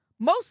 And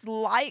most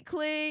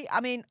likely,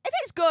 I mean, if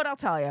it's good, I'll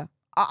tell you.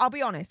 I'll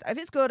be honest. If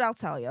it's good, I'll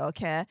tell you,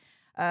 okay?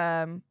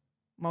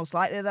 Most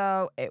likely,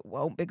 though, it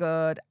won't be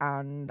good.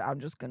 And I'm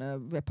just going to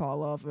rip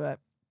all over it.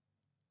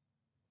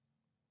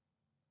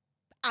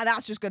 And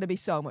that's just going to be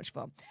so much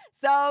fun.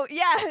 So,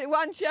 yeah,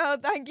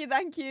 Wancho, thank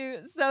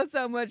you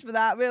so much for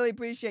that. Really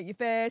appreciate your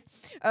face.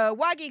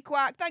 Waggy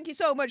Quack, thank you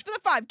so much for the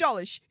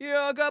 $5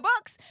 sugar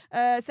bucks.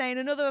 Saying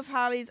another of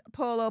Harry's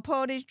polo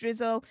ponies,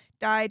 Drizzle,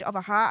 died of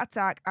a heart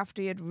attack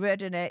after he had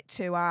ridden it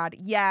too hard.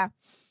 Yeah.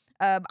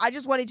 I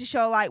just wanted to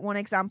show like one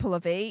example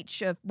of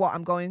each of what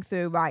I'm going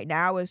through right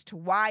now as to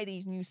why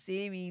these new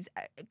series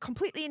are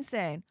completely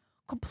insane.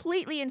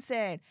 Completely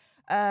insane.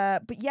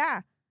 But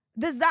yeah.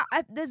 There's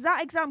that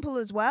example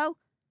as well.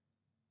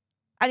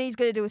 And he's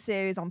going to do a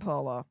series on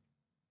polo.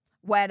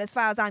 When, as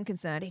far as I'm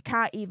concerned, he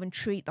can't even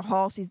treat the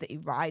horses that he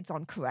rides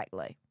on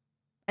correctly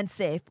and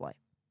safely.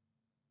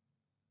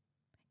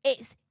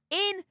 It's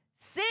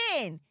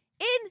insane.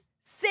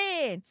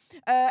 Insane.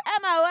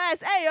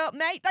 MLS, hey up,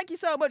 mate. Thank you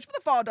so much for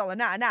the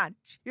 $4.99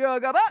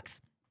 sugar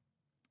bucks.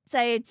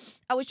 Saying,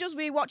 I was just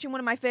rewatching one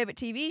of my favourite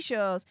TV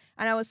shows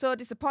and I was so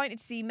disappointed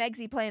to see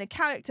Megsy playing a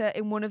character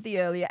in one of the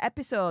earlier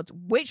episodes.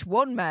 Which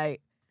one, mate?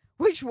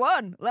 Which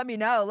one? Let me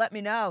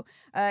know.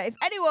 If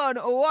anyone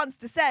wants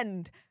to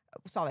send...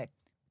 Sorry.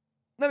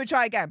 Let me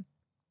try again.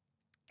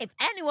 If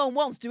anyone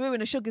wants to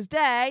ruin a sugar's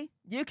day,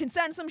 you can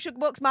send some sugar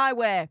bucks my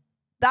way.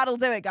 That'll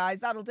do it,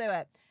 guys. That'll do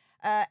it.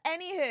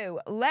 Anywho,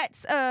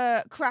 let's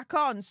crack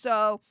on.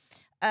 So...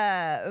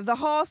 the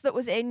horse that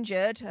was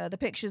injured, the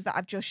pictures that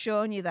I've just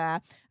shown you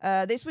there,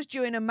 this was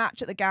during a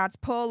match at the Guards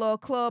Polo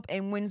Club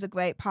in Windsor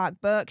Great Park,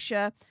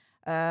 Berkshire.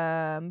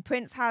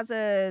 Prince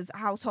Hazard's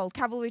household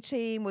cavalry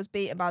team was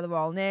beaten by the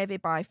Royal Navy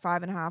by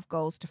 5.5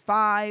 goals to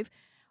 5.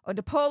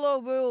 Under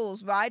polo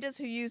rules, riders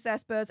who use their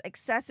spurs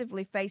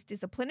excessively face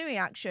disciplinary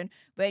action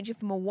ranging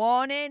from a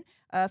warning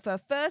for a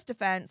first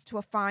offence to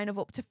a fine of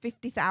up to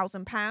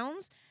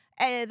 £50,000.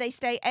 They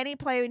state any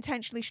player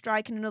intentionally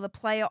striking another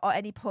player or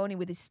any pony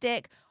with his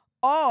stick,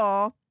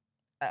 or,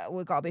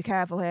 we've got to be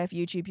careful here for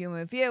YouTube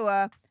human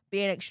viewer,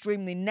 being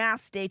extremely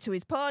nasty to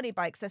his pony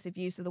by excessive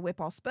use of the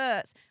whip or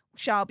spurs,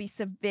 shall be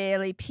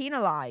severely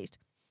penalised.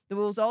 The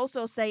rules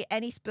also say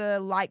any spur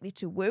likely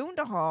to wound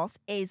a horse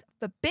is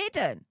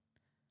forbidden.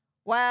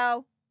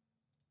 Well,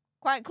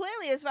 quite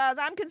clearly, as far as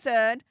I'm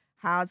concerned,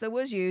 Hazard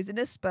was using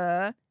a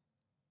spur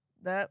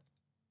that,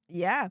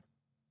 yeah,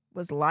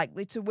 was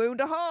likely to wound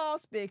a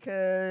horse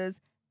because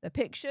the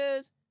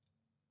pictures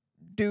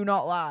do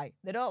not lie.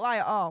 They don't lie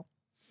at all.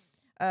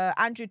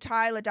 Andrew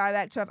Tyler,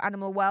 director of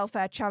animal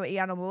welfare charity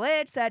Animal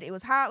Aid, said it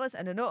was heartless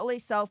and an utterly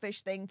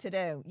selfish thing to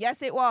do.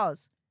 Yes, it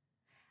was.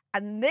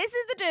 And this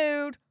is the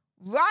dude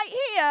right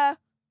here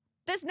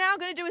that's now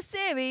going to do a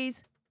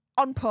series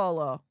on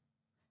Polo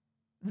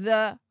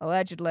that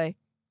allegedly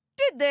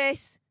did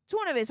this to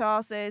one of his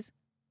horses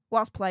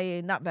whilst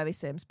playing that very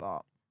same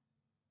sport.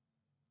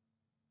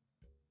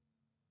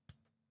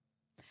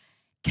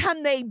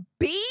 Can they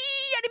be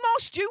any more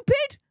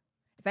stupid?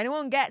 If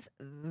anyone gets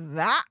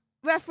that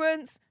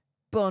reference,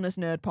 bonus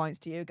nerd points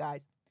to you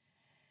guys.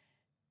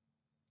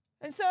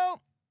 And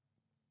so,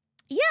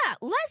 yeah,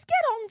 let's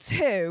get on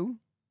to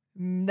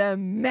the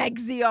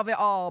Megsy of it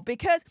all,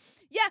 because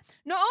yeah,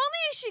 not only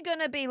is she going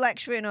to be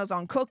lecturing us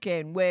on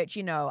cooking, which,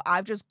 you know,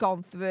 I've just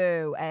gone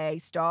through a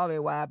story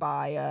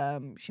whereby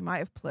she might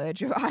have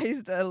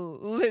plagiarized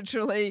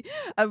literally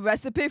a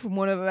recipe from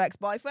one of her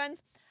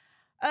ex-boyfriends.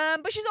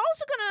 But she's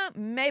also going to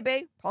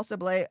maybe,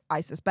 possibly, I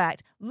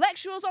suspect,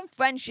 lecture us on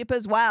friendship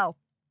as well.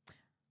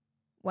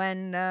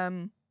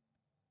 When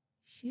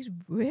she's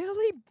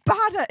really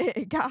bad at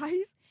it,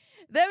 guys.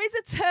 There is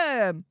a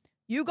term.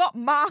 You got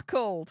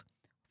markled.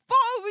 For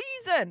a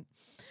reason.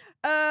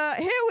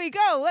 Here we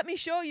go. Let me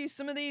show you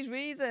some of these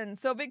reasons.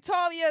 So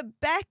Victoria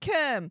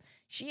Beckham,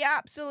 she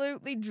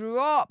absolutely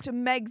dropped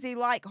Megsy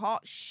like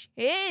hot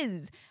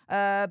shiz.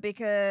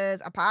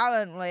 Because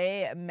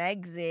apparently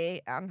Megsy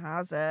and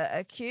Hazza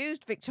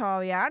accused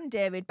Victoria and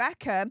David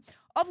Beckham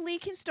of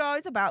leaking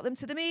stories about them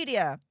to the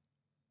media.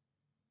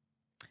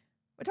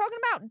 We're talking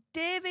about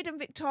David and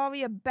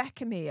Victoria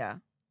Beckham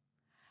here.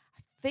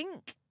 I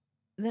think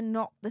they're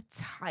not the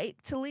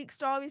type to leak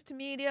stories to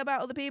media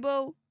about other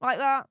people like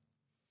that.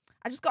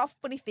 I just got a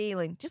funny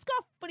feeling.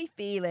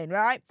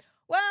 Right?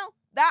 Well,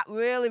 that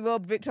really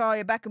rubbed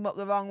Victoria Beckham up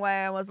the wrong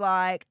way and was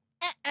like,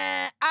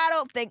 I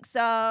don't think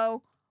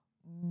so.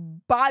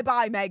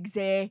 Bye-bye,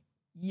 Megsy.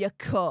 You're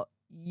cut.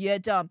 You're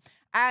done.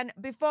 And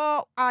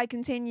before I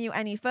continue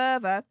any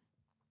further,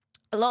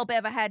 a little bit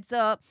of a heads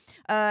up.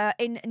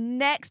 In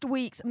next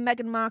week's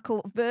Meghan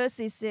Markle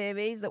Versus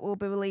series that will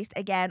be released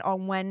again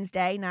on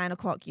Wednesday, 9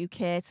 o'clock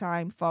UK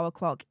time, 4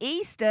 o'clock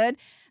Eastern,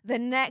 the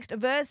next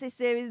Versus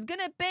series is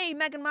going to be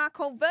Meghan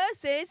Markle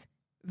versus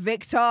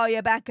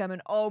Victoria Beckham.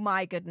 And oh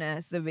my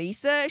goodness, the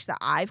research that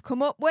I've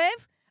come up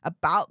with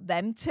about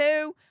them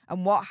two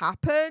and what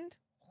happened,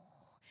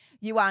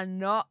 you're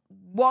not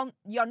going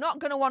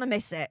to want to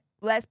miss it.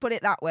 Let's put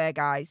it that way,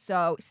 guys.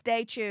 So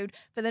stay tuned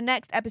for the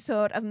next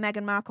episode of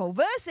Meghan Markle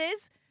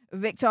versus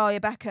Victoria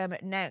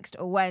Beckham next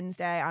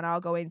Wednesday, and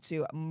I'll go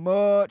into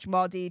much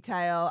more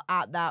detail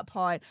at that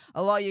point.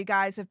 A lot of you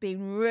guys have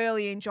been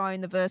really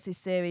enjoying the Versus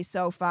series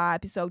so far.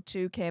 Episode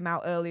 2 came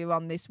out earlier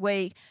on this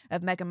week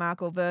of Meghan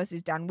Markle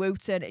versus Dan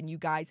Wooten, and you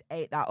guys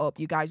ate that up.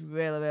 You guys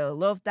really, really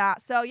loved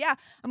that. So yeah,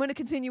 I'm going to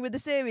continue with the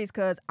series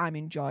because I'm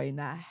enjoying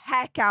the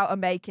heck out of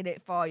making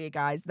it for you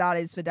guys. That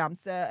is for damn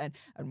certain.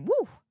 And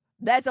woo!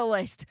 There's a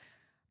list.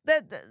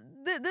 This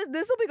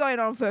will be going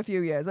on for a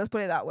few years. Let's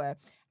put it that way.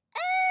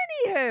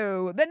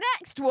 Anywho, the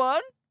next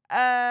one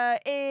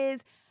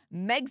is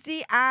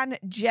Megsy and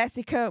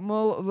Jessica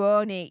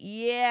Mulroney.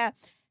 Yeah.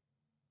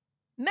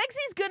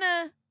 Megsy's going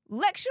to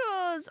lecture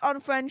us on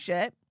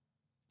friendship,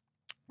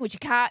 which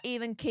can't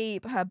even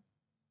keep her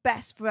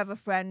best forever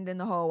friend in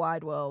the whole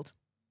wide world.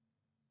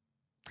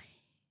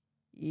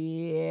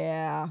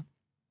 Yeah.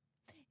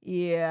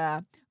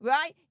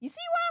 Right? You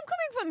see where I'm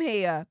coming from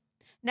here?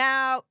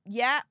 Now,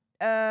 yeah,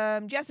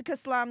 Jessica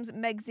slams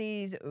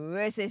Megsy's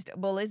racist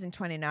bullies in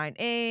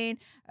 2019.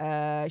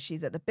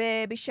 She's at the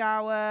baby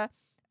shower.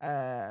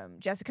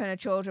 Jessica and her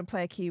children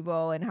play a key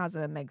role in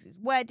Hazza and Megsy's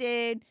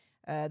wedding.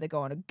 They go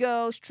on a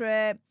girls'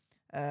 trip.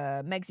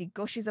 Megsy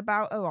gushes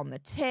about her on the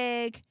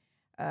TIG.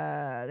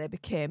 They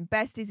became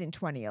besties in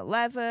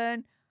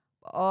 2011.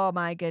 Oh,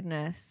 my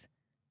goodness.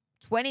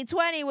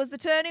 2020 was the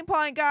turning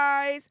point,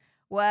 guys,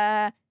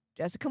 where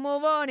Jessica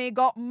Mulroney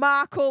got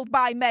markled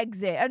by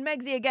Megsy. And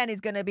Megsy, again,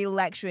 is going to be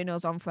lecturing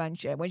us on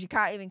friendship when she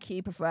can't even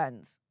keep her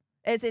friends.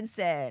 It's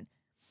insane.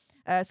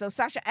 So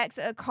Sasha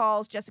Exeter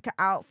calls Jessica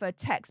out for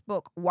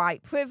textbook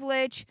white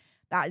privilege.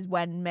 That is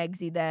when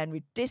Megsy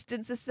then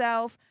distanced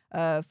herself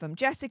from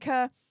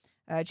Jessica.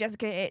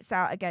 Jessica hits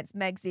out against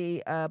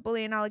Megsy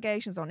bullying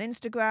allegations on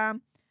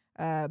Instagram.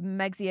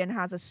 Megsy and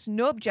Hazza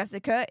snub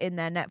Jessica in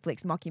their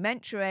Netflix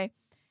mockumentary.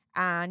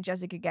 And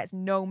Jessica gets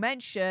no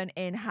mention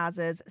in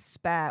Hazza's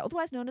spare,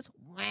 otherwise known as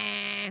Wah.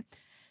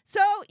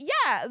 So,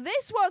 yeah,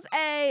 this was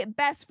a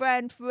best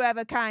friend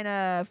forever kind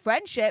of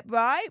friendship,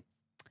 right?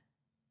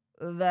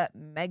 That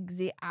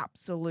Megsy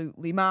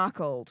absolutely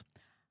markled.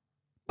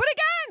 But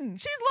again,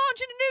 she's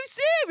launching a new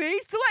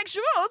series to lecture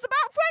us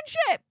about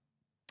friendship.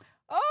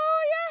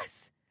 Oh,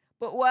 yes.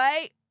 But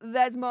wait,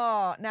 there's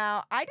more.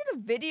 Now, I did a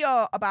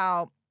video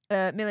about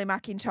Millie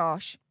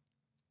McIntosh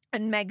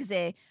and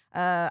Megsy.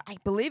 I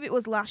believe it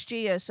was last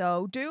year,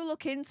 so do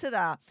look into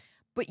that.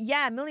 But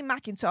yeah, Millie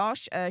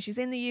McIntosh, she's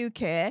in the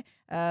UK,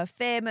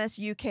 famous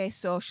UK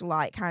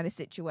socialite kind of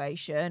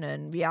situation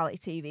and reality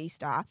TV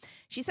star.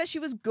 She says she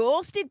was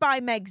ghosted by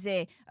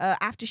Megxie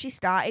after she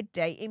started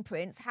dating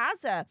Prince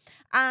Hazza.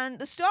 And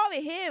the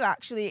story here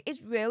actually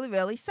is really,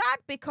 really sad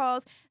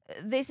because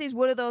this is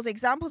one of those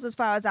examples, as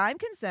far as I'm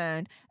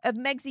concerned, of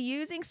Megxie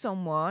using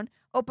someone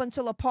up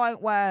until a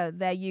point where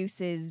their use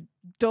is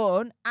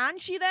done,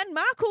 and she then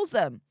Markles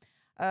them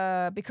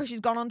because she's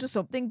gone on to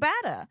something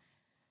better.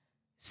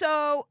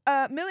 So,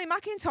 Millie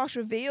McIntosh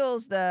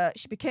reveals that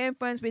she became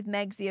friends with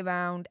Megxie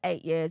around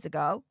 8 years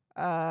ago.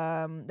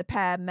 The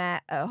pair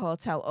met at a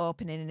hotel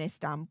opening in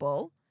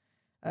Istanbul.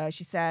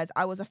 She says,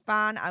 I was a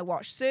fan. I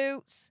watched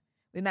Suits.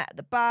 We met at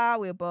the bar.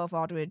 We were both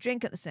ordering a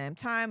drink at the same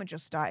time and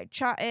just started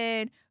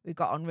chatting. We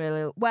got on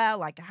really well,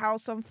 like a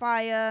house on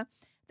fire.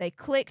 They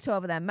clicked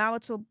over their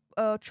marital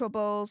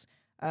troubles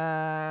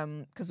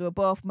because they were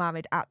both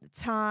married at the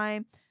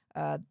time.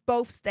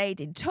 Both stayed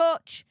in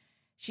touch.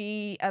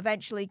 She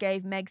eventually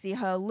gave Megxie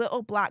her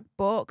little black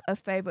book of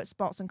favourite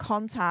spots and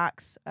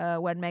contacts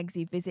when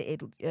Megxie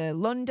visited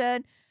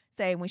London,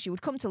 saying when she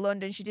would come to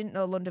London, she didn't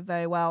know London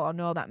very well or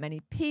know that many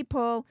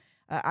people,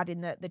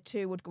 adding that the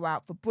two would go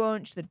out for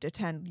brunch, they'd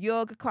attend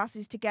yoga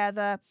classes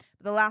together.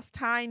 But the last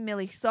time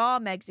Millie saw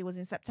Megxie was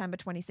in September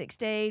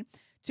 2016.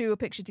 Two were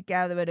pictured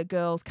together at a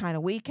girls' kind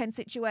of weekend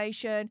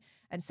situation,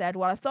 and said,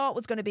 what I thought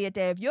was going to be a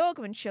day of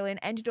yoga and chilling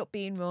ended up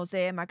being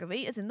rosé and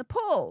margaritas in the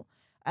pool.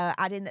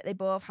 Adding that they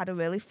both had a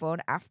really fun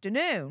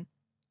afternoon.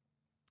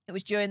 It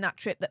was during that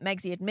trip that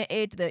Megxie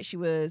admitted that she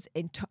was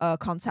in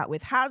contact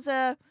with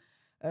Hazza.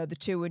 The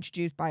two were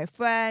introduced by a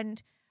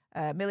friend.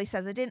 Millie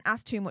says, I didn't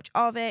ask too much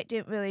of it,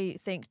 didn't really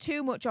think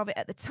too much of it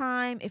at the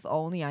time. If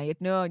only I had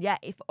known. Yeah,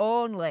 if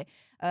only.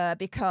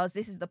 Because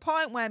this is the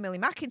point where Millie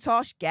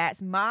McIntosh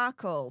gets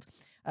markled.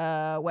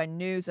 When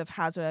news of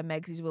Hazza and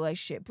Megxie's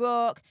relationship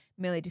broke,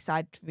 Millie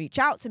decided to reach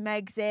out to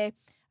Megxie.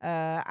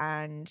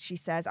 And she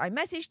says, I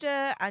messaged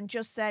her and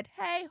just said,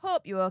 hey,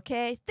 hope you're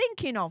okay.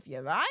 Thinking of you,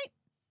 right?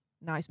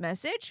 Nice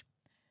message.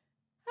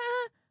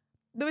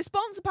 The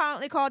response,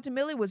 apparently, according to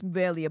Millie, was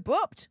really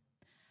abrupt.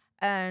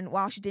 And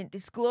while she didn't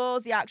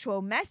disclose the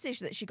actual message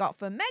that she got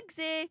from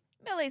Megxie,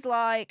 Millie's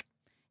like,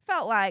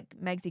 felt like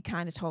Megxie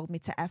kind of told me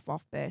to F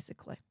off,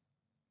 basically.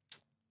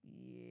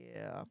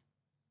 Yeah.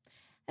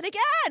 And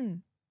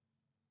again,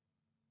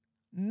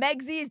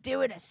 Megxie is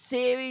doing a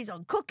series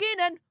on cooking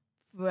and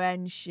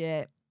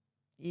friendship.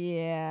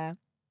 Yeah.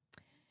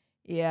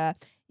 Yeah.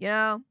 You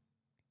know,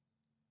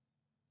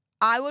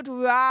 I would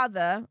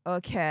rather,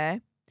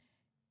 okay,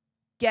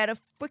 get a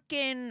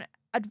freaking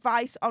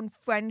advice on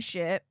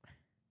friendship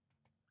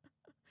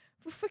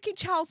for freaking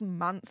Charles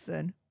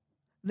Manson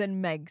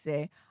than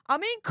Megxie. I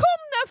mean, come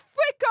the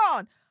frick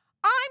on.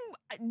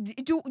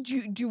 Do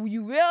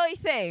you really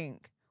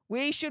think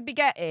we should be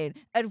getting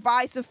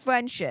advice of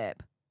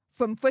friendship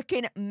from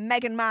freaking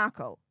Meghan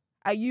Markle?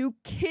 Are you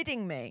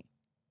kidding me?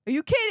 Are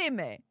you kidding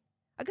me?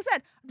 Like I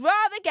said, I'd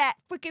rather get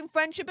freaking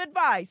friendship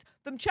advice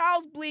from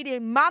Charles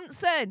bleeding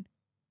Manson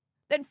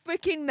than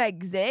freaking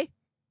Megxie.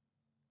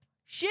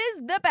 She's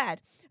the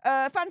bed.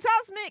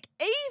 Phantasmic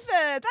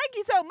Ether, thank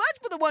you so much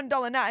for the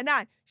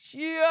 $1.99.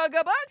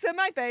 Sugar bucks are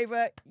my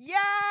favourite.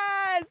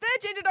 Yes, the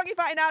Ginger Doggy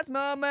Fighting Arts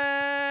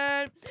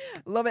moment.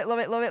 Love it, love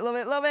it, love it, love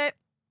it, love it.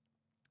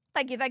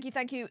 Thank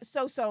you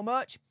so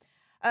much.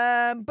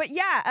 But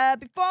yeah,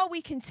 before we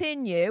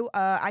continue,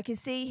 I can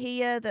see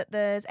here that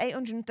there's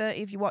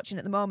 830 of you watching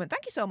at the moment.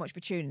 Thank you so much for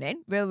tuning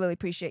in. Really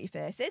appreciate your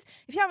faces.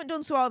 If you haven't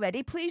done so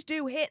already, please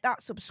do hit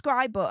that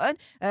subscribe button.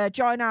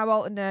 Join our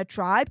Alter Nerd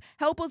tribe.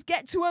 Help us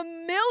get to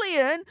 1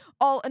 million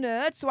Alter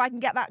Nerds so I can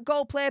get that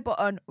gold play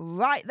button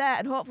right there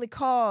and hopefully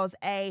cause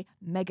a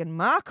Meghan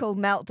Markle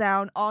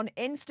meltdown on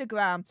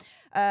Instagram.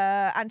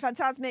 And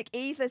Phantasmic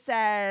Ether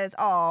says,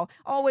 oh,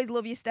 always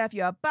love you, Steph.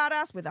 You're a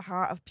badass with a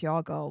heart of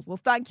pure gold. Well,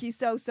 thank you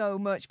so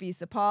much for your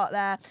support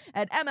there.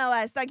 And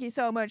MLS, thank you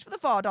so much for the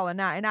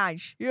 $4.99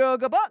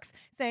 sugar box,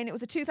 saying it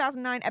was a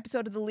 2009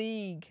 episode of The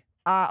League.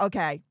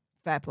 Okay,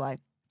 fair play.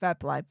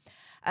 But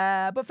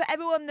for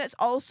everyone that's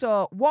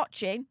also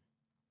watching,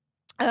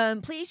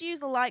 please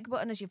use the like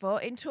button as your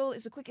voting tool.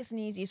 It's the quickest and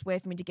easiest way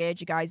for me to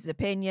gauge your guys'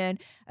 opinion,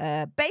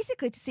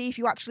 basically to see if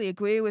you actually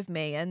agree with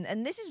me.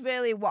 And this is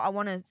really what I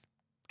want to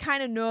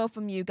kind of know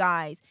from you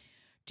guys.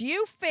 Do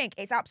you think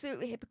it's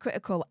absolutely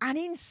hypocritical and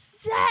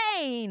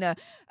insane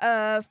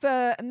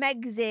for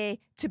Megxie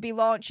to be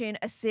launching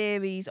a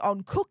series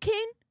on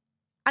cooking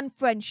and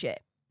friendship?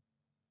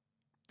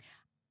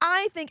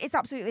 I think it's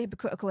absolutely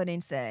hypocritical and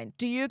insane.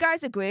 Do you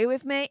guys agree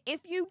with me?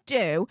 If you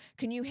do,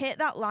 can you hit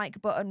that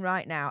like button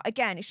right now?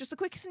 Again, it's just the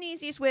quickest and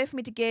easiest way for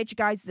me to gauge you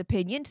guys'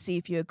 opinion to see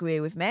if you agree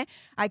with me.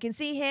 I can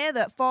see here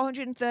that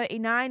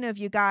 439 of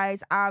you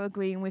guys are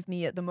agreeing with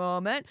me at the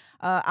moment.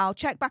 I'll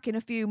check back in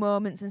a few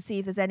moments and see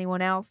if there's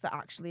anyone else that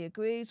actually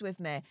agrees with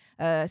me.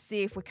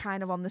 See if we're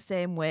kind of on the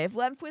same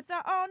wavelength with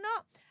that or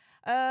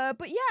not.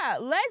 But yeah,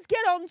 let's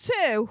get on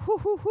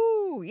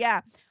to,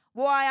 yeah,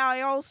 why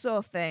I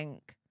also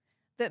think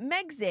that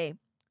Megxie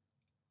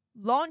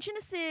launching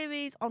a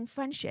series on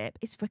friendship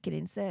is freaking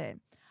insane.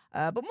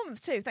 But mum of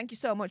two, thank you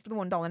so much for the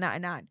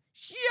 $1.99.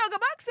 Sugar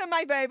bucks are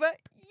my favourite.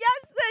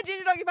 Yes, the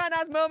Ginger Doggy Fan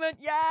House moment.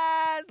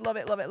 Yes, love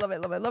it, love it, love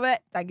it, love it, love it.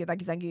 Thank you,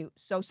 thank you, thank you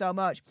so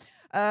much.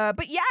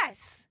 But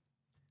yes,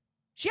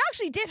 she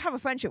actually did have a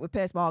friendship with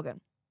Piers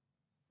Morgan.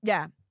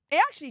 Yeah,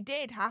 it actually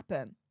did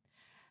happen.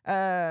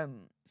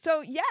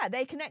 So yeah,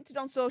 they connected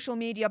on social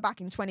media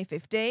back in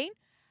 2015.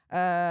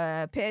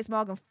 Piers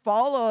Morgan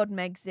followed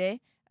Megxie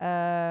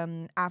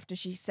after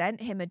she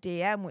sent him a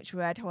DM which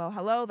read, well,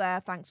 hello there,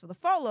 thanks for the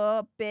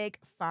follow, big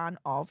fan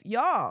of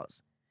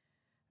yours.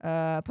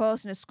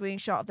 Posting a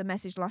screenshot of the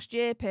message last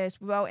year, Piers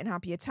wrote in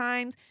happier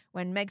times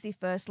when Megxie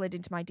first slid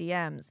into my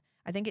DMs.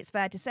 I think it's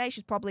fair to say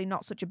she's probably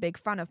not such a big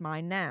fan of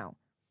mine now.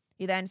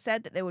 He then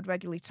said that they would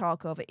regularly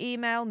talk over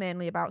email,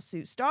 mainly about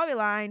Suits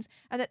storylines,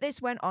 and that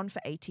this went on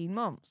for 18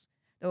 months.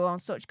 They were on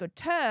such good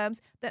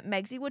terms that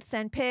Megxie would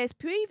send Piers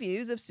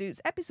previews of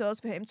Suits episodes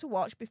for him to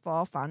watch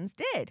before fans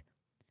did.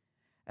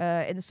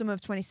 In the summer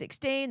of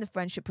 2016, the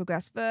friendship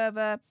progressed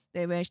further.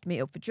 They arranged to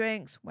meet up for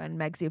drinks when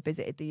Megxie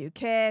visited the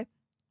UK.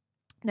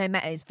 They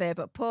met at his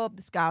favourite pub,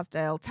 the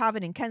Scarsdale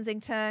Tavern in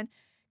Kensington.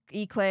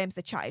 He claims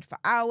they chatted for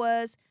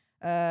hours.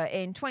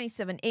 In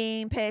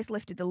 2017, Piers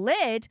lifted the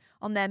lid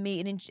on their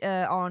meeting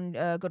on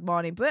Good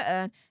Morning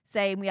Britain,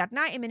 saying, we had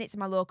 90 minutes in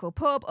my local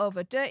pub over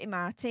a dirty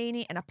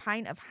martini and a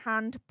pint of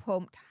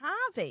hand-pumped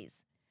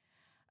Harveys.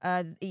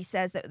 He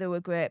says that they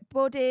were great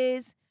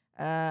buddies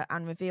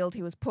and revealed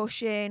he was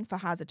pushing for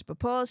Hazard to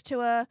propose to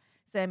her.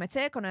 So my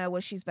take on her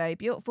was she's very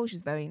beautiful,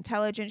 she's very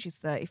intelligent, she's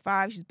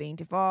 35, she's been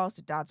divorced,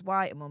 her dad's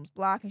white, her mum's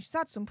black, and she's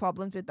had some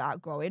problems with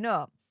that growing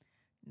up.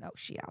 No,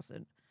 she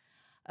hasn't.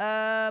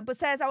 But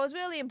says, I was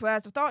really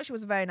impressed. I thought she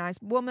was a very nice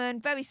woman,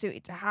 very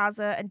suited to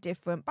Hazard and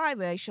different,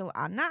 biracial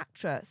and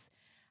actress.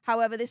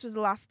 However, this was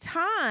the last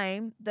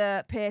time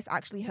that Piers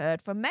actually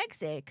heard from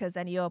Megxie, because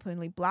then he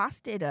openly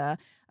blasted her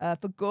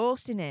for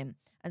ghosting him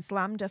and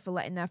slammed her for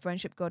letting their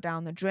friendship go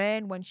down the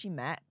drain when she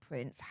met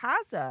Prince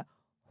Hazard.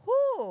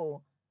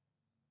 Whoo!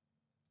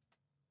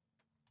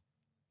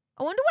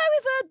 I wonder where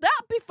we've heard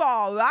that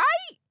before,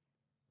 right?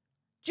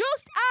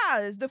 Just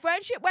as the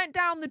friendship went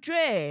down the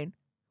drain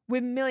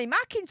with Millie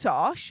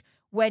McIntosh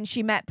when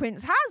she met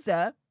Prince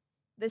Hazard,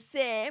 the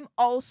same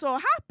also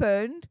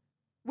happened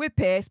with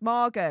Piers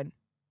Morgan.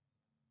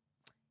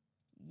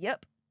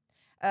 Yep.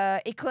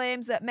 He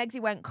claims that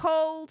Megxie went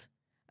cold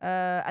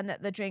and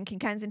that the drink in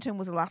Kensington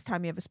was the last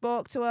time he ever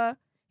spoke to her.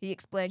 He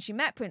explained she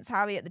met Prince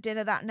Harry at the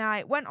dinner that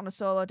night, went on a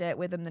solo date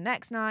with him the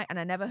next night, and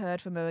I never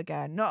heard from her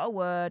again. Not a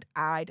word.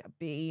 I'd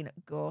been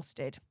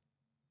ghosted.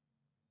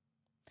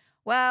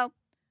 Well,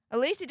 at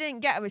least he didn't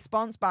get a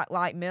response back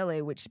like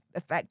Millie, which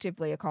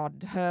effectively,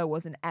 according to her,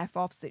 was an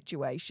F-off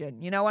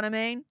situation. You know what I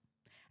mean?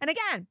 And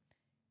again,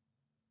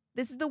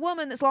 this is the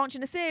woman that's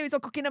launching a series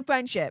on cooking and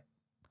friendship.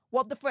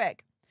 What the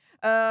frick?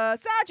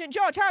 Sergeant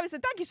George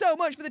Harrison, thank you so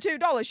much for the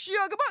 $2.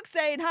 Sugar Buck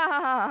saying, ha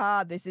ha ha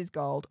ha, this is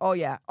gold. Oh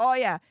yeah,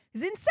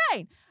 it's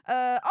insane.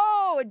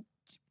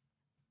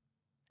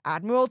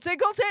 Admiral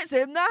Tickle Tits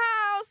in the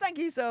house. Thank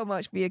you so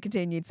much for your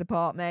continued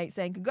support, mate.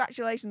 Saying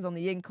congratulations on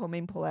the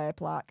incoming player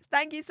plaque.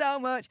 Thank you so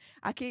much.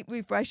 I keep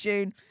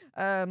refreshing.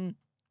 There's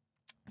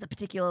a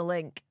particular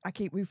link. I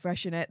keep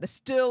refreshing it. They're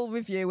still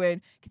reviewing.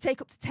 It can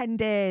take up to 10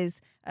 days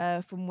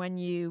from when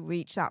you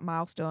reach that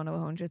milestone of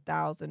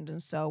 100,000.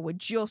 And so we're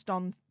just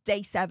on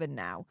day 7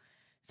 now.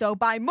 So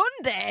by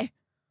Monday,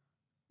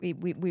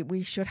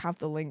 we should have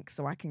the link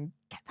so I can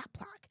get that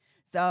plaque.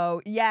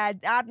 So yeah,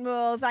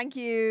 Admiral, thank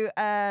you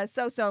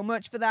so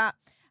much for that.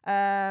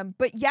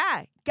 But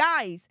yeah,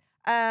 guys,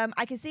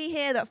 I can see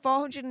here that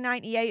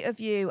 498 of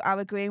you are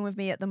agreeing with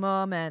me at the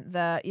moment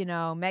that, you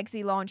know,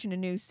 Megxie launching a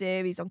new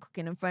series on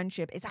cooking and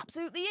friendship is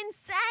absolutely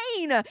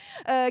insane,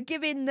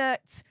 given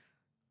that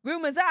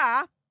rumours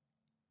are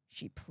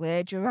she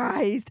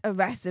plagiarised a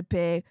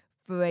recipe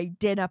for a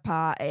dinner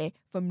party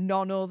from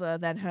none other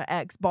than her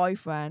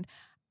ex-boyfriend,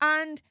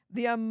 and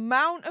the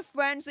amount of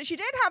friends that she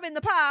did have in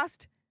the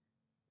past,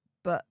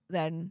 but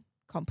then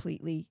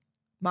completely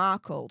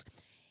markled.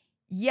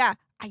 Yeah,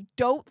 I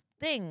don't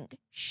think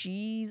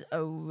she's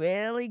a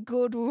really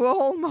good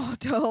role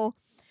model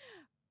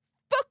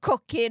for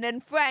cooking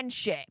and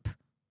friendship.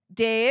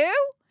 Do you?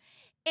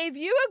 If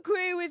you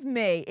agree with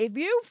me, if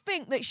you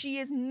think that she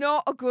is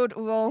not a good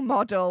role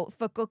model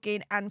for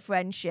cooking and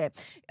friendship,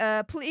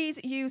 please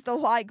use the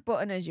like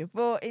button as your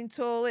voting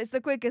tool. It's the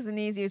quickest and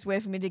easiest way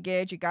for me to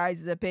gauge your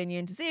guys'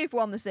 opinion to see if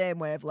we're on the same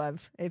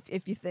wavelength,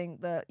 if you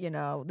think that, you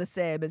know, the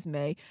same as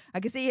me. I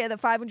can see here that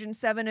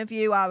 507 of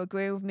you are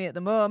agreeing with me at the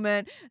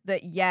moment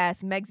that,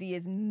 yes, Megxie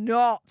is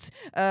not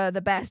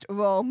the best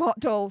role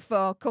model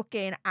for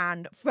cooking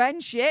and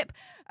friendship.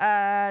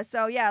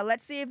 So yeah,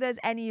 let's see if there's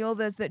any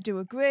others that do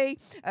agree.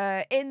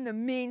 In the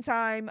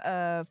meantime,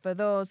 for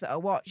those that are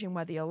watching,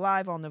 whether you're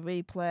live on the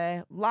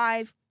replay,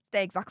 live,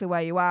 stay exactly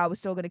where you are. We're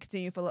still going to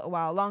continue for a little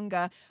while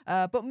longer.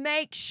 But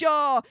make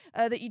sure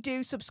that you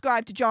do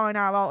subscribe to join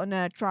our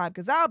alternate tribe,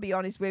 because I'll be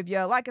honest with you,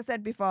 like I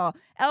said before,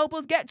 help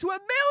us get to 1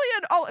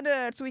 million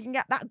alternate so we can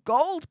get that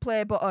gold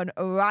play button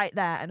right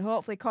there and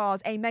hopefully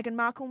cause a Meghan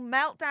Markle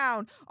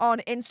meltdown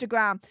on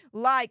Instagram.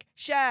 Like,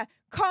 share,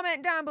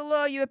 comment down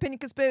below your opinion,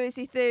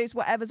 conspiracy theories,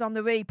 whatever's on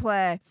the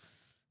replay.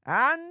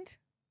 And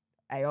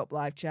hey up,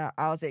 live chat,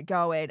 how's it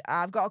going?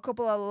 I've got a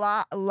couple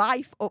of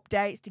life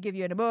updates to give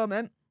you in a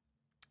moment.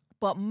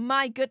 But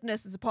my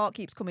goodness, the support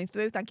keeps coming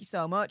through. Thank you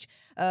so much.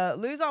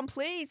 Lose on,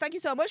 please. Thank you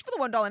so much for the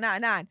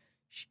 $1.99.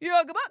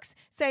 Sugar Bucks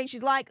saying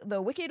she's like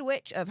the Wicked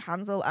Witch of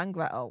Hansel and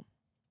Gretel.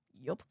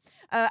 Yup.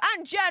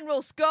 And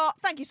General Scott,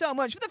 thank you so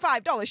much for the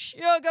 $5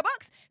 Sugar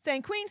Bucks,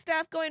 saying Queen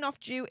Stef going off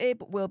duty,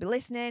 but will be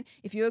listening.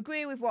 If you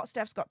agree with what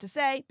Stef's got to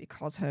say,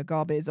 because her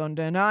gob is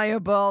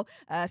undeniable,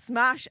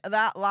 smash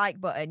that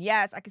like button.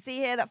 Yes, I can see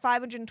here that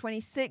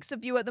 526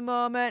 of you at the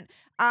moment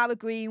are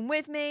agreeing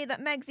with me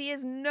that Megsy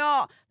is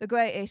not the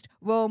greatest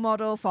role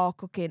model for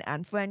cooking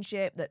and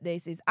friendship, that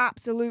this is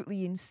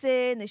absolutely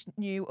insane, this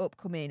new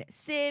upcoming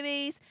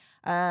series.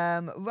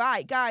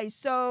 Right, guys,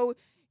 so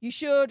you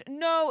should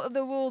know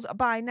the rules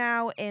by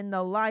now in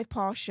the live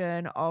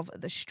portion of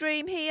the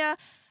stream here.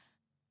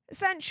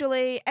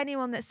 Essentially,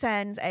 anyone that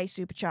sends a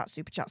super chat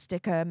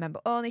sticker, member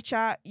only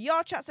chat,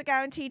 your chats are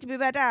guaranteed to be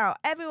read out.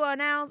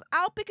 Everyone else,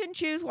 I'll pick and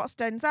choose what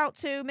stands out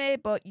to me,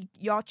 but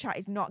your chat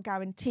is not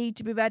guaranteed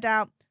to be read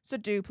out. So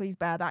do please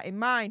bear that in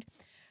mind.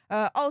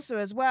 Also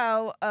as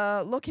well,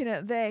 looking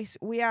at this,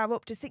 we are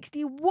up to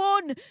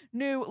 61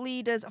 new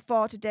leaders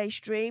for today's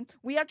stream.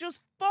 We are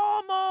just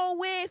 4 more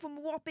away from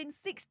a whopping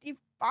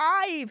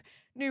 65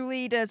 new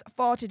leaders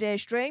for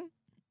today's stream.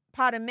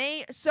 Pardon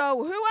me.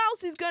 So who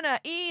else is going to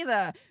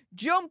either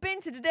jump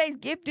into today's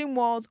gifting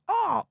wars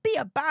or be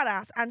a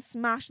badass and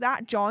smash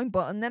that join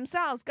button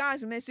themselves?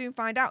 Guys, we may soon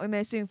find out. We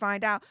may soon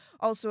find out.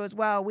 Also as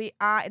well, we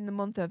are in the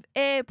month of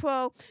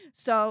April.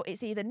 So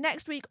it's either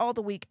next week or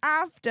the week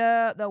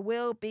after. There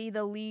will be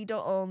the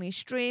leader only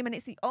stream. And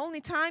it's the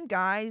only time,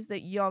 guys,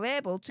 that you're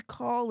able to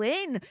call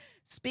in.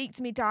 Speak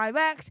to me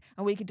direct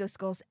and we can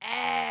discuss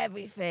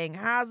everything.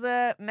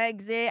 Hazard,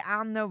 Megsy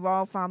and the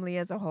royal family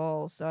as a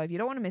whole. So if you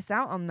don't want to miss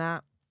out on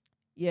that,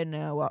 you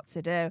know what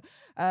to do.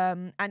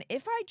 And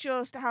if I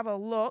just have a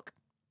look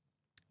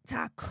at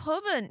our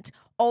current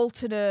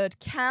alternate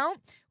count,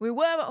 we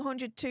were at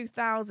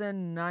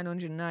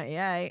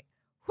 102,998.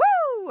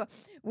 Woo!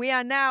 We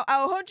are now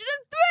at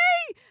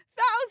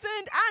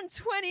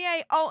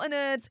 103,028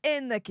 alternates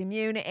in the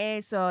community.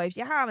 So if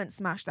you haven't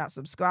smashed that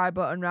subscribe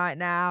button right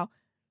now,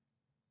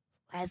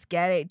 let's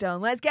get it done.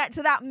 Let's get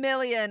to that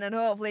million and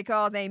hopefully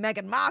cause a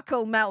Meghan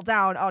Markle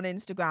meltdown on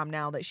Instagram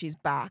now that she's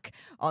back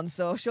on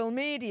social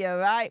media,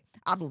 right?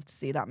 I'd love to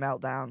see that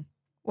meltdown.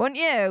 Wouldn't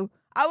you?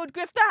 I would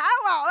grift the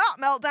hell out of that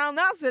meltdown,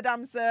 that's for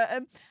damn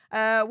certain.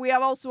 We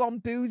are also on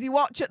Boozy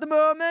Watch at the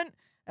moment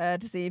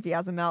to see if he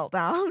has a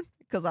meltdown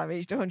because I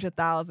reached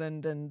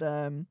 100,000 and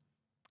I'm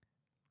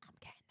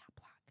getting that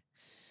black.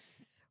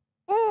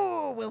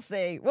 Ooh, we'll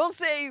see. We'll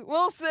see.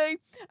 We'll see.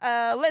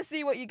 Let's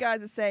see what you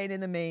guys are saying in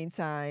the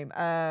meantime.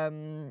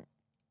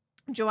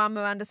 Joanne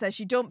Miranda says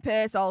she jumped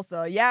pace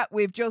also. Yeah,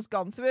 we've just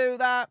gone through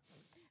that.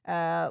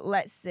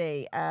 Let's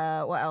see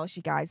what else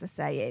you guys are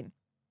saying.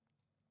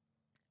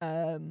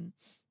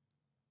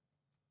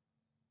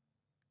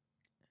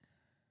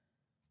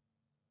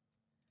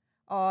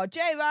 Oh,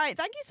 Jay Wright,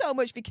 thank you so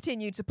much for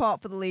continued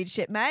support for the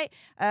leadership, mate.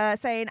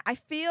 Saying, I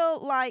feel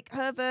like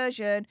her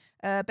version,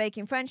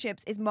 Baking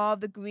Friendships, is more of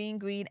the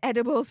green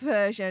edibles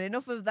version.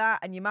 Enough of that,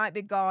 and you might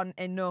be gone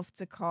enough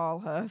to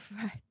call her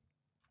friend.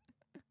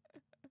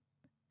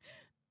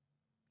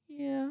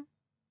 Yeah.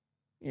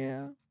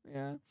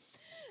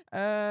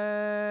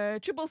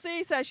 Triple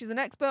C says she's an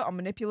expert on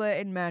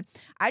manipulating men.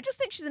 I just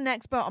think she's an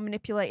expert on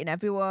manipulating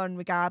everyone,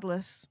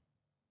 regardless.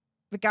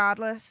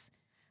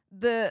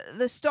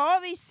 The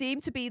stories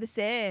seem to be the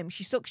same.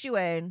 She sucks you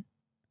in,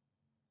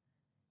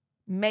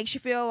 makes you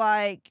feel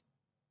like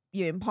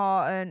you're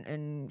important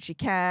and she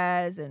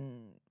cares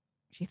and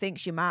she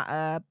thinks you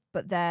matter,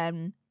 but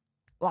then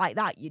like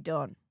that, you're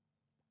done.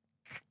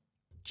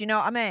 Do you know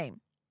what I mean?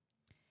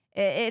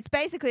 It's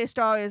basically a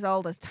story as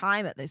old as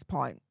time at this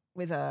point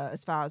with her,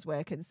 as far as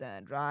we're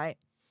concerned, right?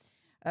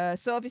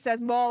 Sophie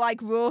says, more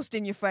like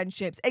roasting your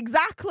friendships.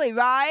 Exactly,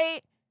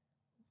 right?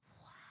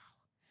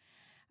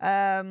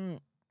 Wow.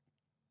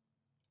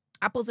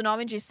 Apples and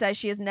Oranges says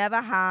she has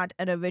never had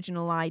an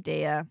original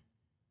idea.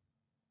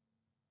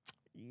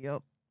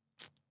 Yup.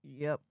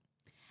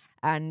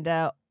 And,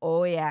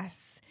 oh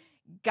yes.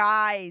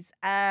 Guys,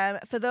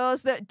 for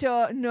those that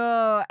don't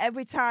know,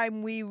 every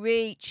time we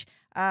reach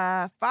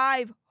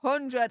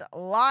 500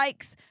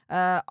 likes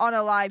on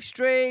a live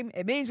stream,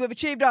 it means we've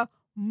achieved a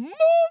monkey.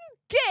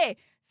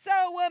 So,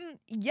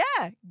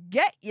 yeah,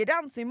 get your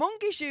dancing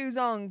monkey shoes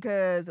on,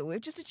 because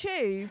we've just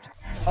achieved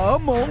a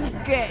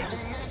monkey.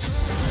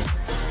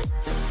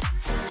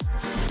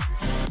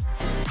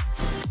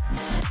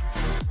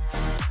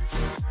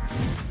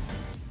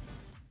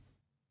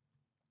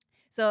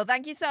 So So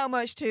thank you so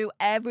much to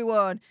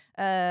everyone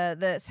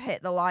that's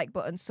hit the like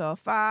button so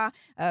far.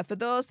 For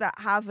those that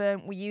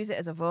haven't, we use it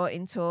as a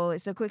voting tool.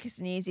 It's the quickest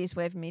and easiest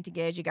way for me to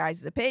gauge you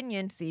guys'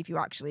 opinion to see if you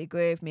actually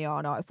agree with me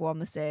or not, if we're on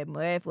the same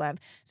wavelength.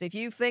 So if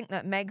you think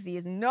that Megsy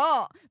is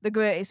not the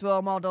greatest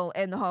role model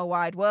in the whole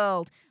wide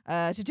world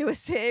to do a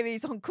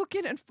series on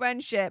cooking and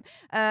friendship,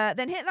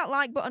 then hit that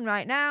like button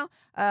right now.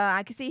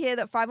 I can see here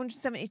that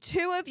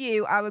 572 of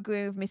you are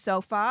agreeing with me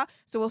so far.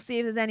 So we'll see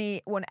if there's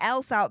anyone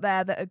else out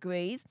there that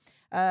agrees.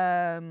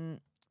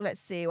 Let's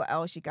see what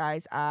else you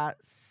guys are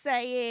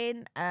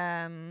saying.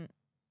 Oh,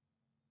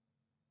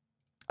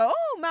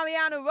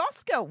 Mariana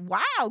Roscoe.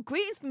 Wow,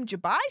 greetings from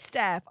Dubai,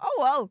 Stef. Oh,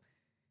 well,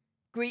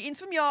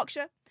 greetings from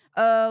Yorkshire.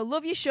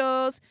 Love your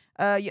shows.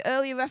 Your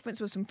earlier reference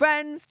was from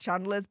Friends.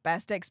 Chandler's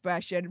best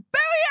expression.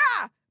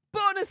 Booyah!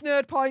 Bonus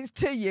nerd points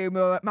to you,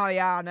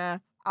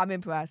 Mariana. I'm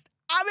impressed.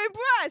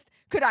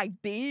 Could I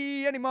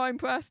be any more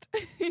impressed?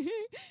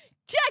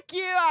 Check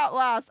you out,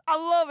 lass. I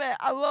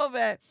love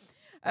it.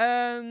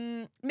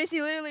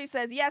 Missy Lulu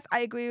says, yes, I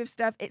agree with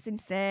Steph. It's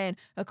insane.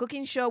 A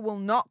cooking show will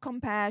not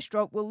compare.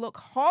 Stroke will look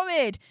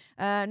horrid.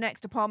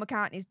 Next to Paul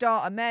McCartney's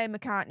daughter, Mary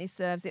McCartney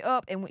serves it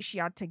up, in which she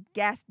had to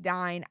guest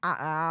dine at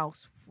her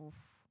house.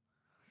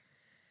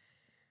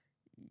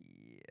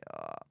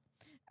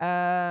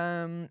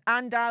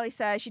 Anne Darley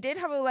says she did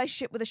have a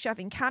relationship with a chef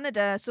in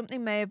Canada.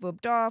 Something may have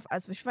rubbed off.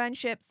 As for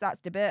friendships, that's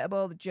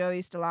debatable. The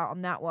jury's still out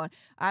on that one.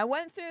 I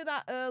went through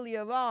that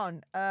earlier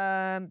on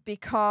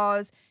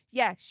because,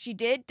 yeah, she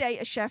did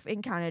date a chef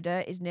in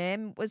Canada. His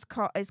name was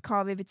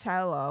Corey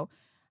Vitello.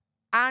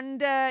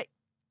 And,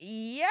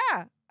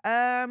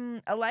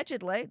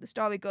 allegedly, the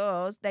story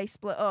goes, they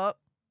split up.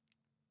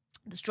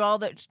 The straw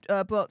that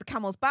broke the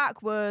camel's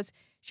back was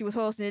she was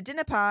hosting a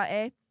dinner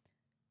party,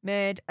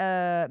 made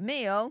a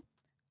meal,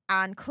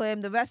 and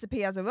claimed the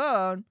recipe as her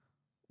own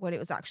when it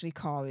was actually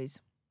Corey's.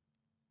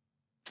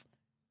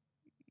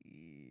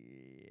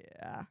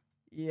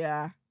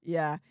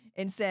 Yeah.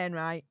 Insane,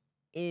 right?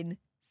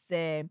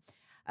 Insane.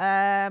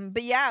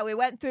 But yeah, we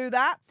went through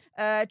that.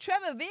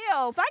 Trevor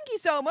Veal, thank you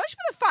so much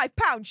for the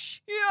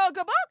 £5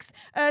 yoga box.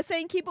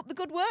 Saying keep up the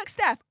good work,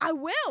 Steph. I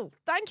will.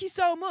 Thank you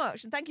so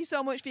much. And thank you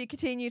so much for your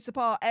continued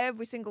support.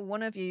 Every single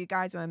one of you. You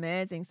guys are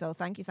amazing. So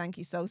thank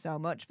you so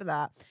much for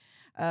that.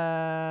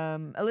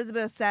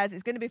 Elizabeth says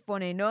it's going to be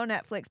funny. No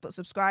Netflix, but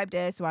subscribe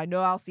day, so I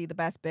know I'll see the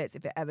best bits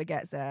if it ever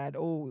gets aired.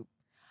 Oh,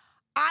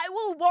 I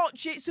will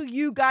watch it so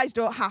you guys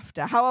don't have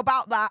to. How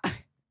about that?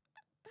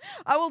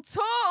 I will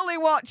totally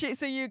watch it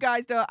so you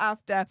guys don't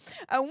have to.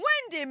 And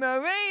Wendy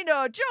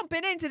Marino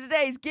jumping into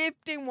today's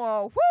gifting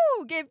war.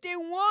 Woo!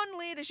 Gifting one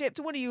leadership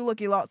to one of you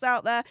lucky lots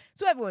out there.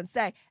 So everyone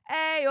say,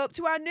 hey, up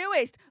to our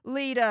newest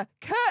leader,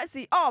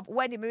 courtesy of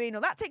Wendy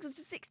Marino. That takes us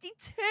to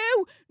 62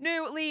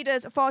 new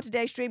leaders for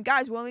today's stream.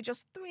 Guys, we're only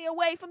just 3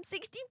 away from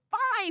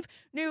 65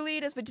 new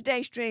leaders for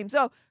today's stream.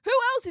 So who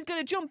else is going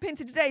to jump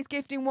into today's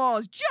gifting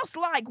wars just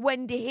like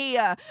Wendy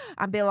here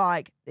and be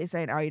like, this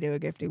ain't how you do a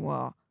gifting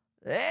war.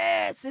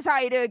 This is how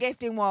you do a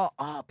gifting war.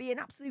 Oh, be an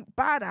absolute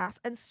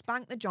badass and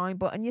spank the join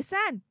button you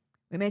send.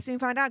 We may soon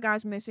find out,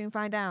 guys. We may soon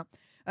find out.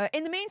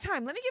 In the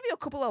meantime, let me give you a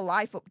couple of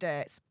life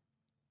updates.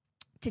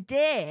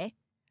 Today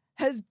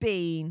has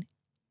been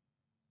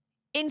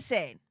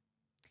insane.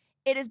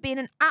 It has been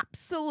an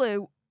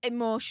absolute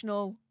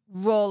emotional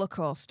roller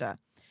coaster.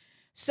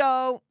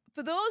 So,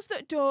 for those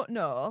that don't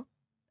know,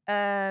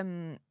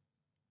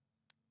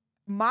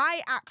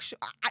 my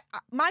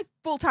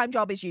full-time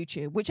job is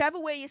YouTube. Whichever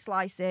way you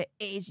slice it,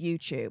 it is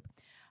YouTube.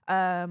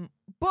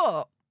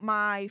 But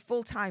my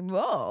full-time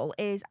role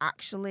is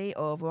actually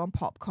over on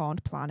Popcorn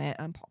Planet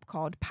and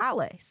Popcorn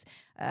Palace,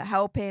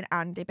 helping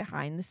Andy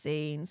behind the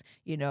scenes,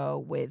 you know,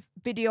 with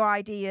video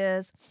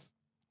ideas,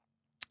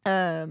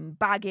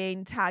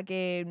 bagging,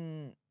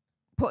 tagging,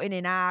 putting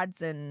in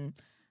ads and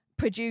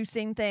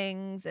producing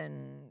things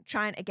and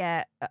trying to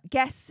get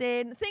guests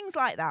in, things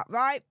like that,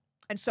 right?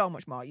 And so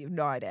much more. You've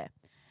no idea.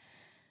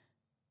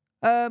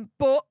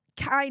 But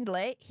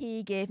kindly,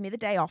 he gave me the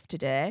day off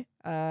today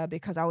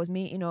because I was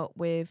meeting up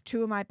with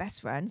 2 of my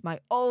best friends, my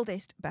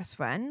oldest best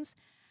friends.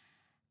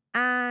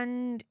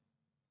 And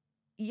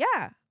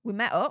yeah, we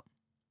met up,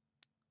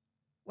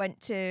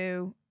 went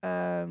to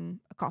a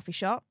coffee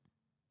shop,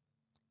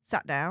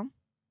 sat down,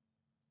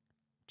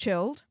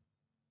 chilled,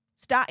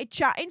 started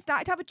chatting,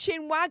 started to have a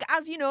chin wag,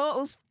 as you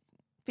know, us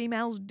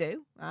females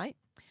do, right?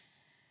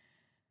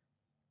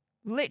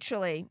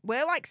 Literally,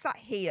 we're like sat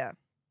here.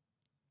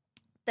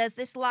 There's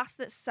this lass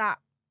that sat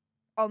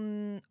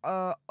on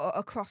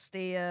across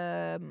the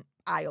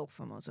aisle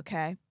from us,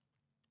 okay?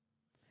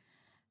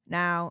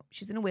 Now,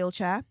 she's in a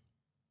wheelchair.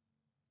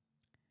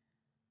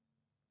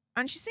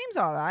 And she seems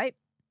all right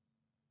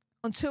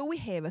until we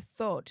hear a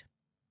thud.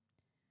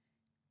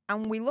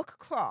 And we look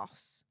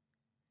across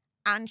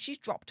and she's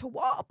dropped a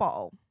water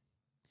bottle.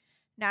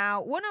 Now,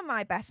 one of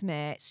my best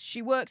mates,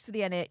 she works for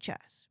the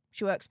NHS.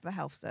 She works for the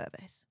health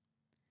service.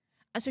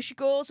 And so she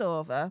goes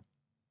over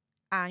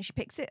and she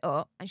picks it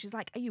up and she's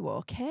like, are you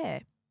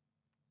okay?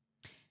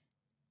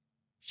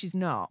 She's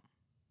not.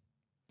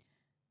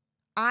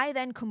 I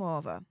then come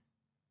over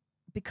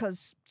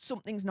because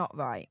something's not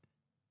right.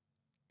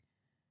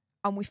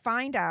 And we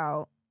find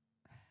out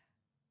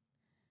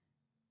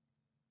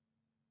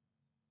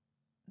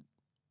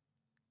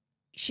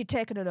she'd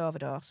taken an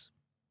overdose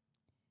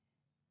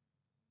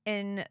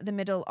in the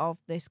middle of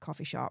this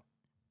coffee shop.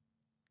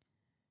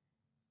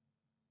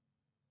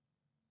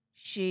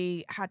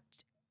 She had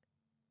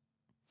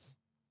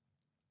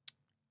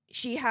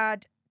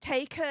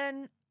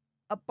taken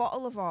a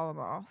bottle of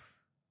Oromorph,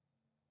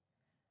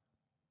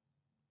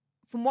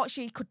 from what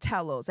she could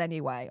tell us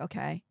anyway,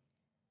 okay,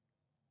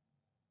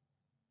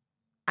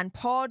 and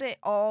poured it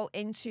all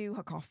into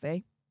her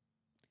coffee,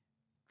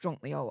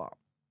 drunk the whole lot.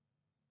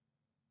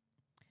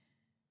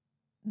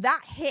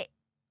 That hit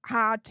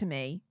hard to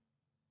me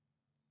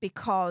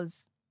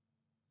because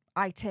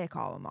I take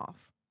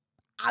Oromorph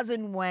as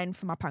and when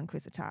for my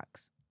pancreas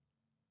attacks.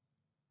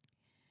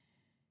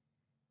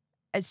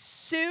 As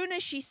soon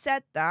as she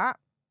said that,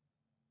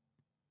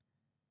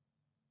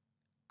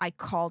 I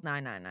called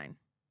 999.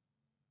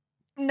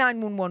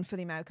 911 for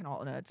the American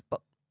alternates,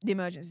 but the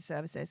emergency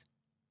services.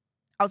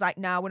 I was like,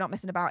 no, we're not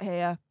messing about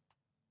here.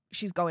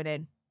 She's going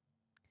in.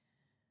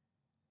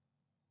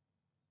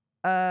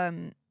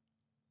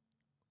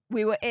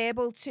 We were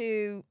able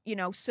to,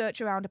 search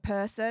around a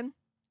person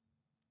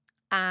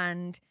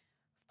and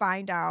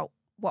find out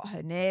what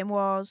her name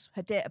was,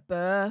 her date of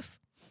birth.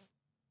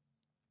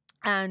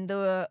 And there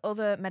were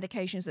other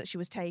medications that she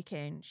was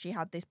taking. She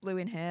had this blue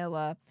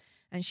inhaler,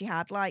 and she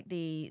had like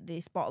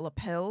this bottle of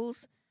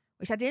pills,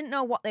 which I didn't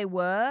know what they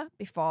were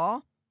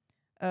before.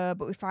 But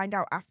we find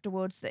out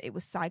afterwards that it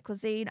was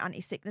cyclazine,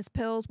 anti-sickness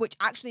pills, which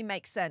actually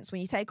makes sense.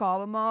 When you take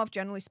Oromorph,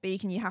 generally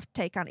speaking, you have to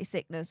take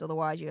anti-sickness,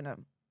 otherwise you're going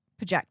to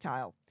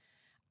projectile.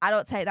 I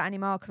don't take that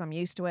anymore because I'm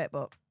used to it,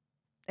 but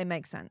it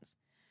makes sense.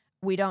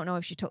 We don't know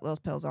if she took those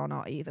pills or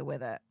not either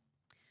with it.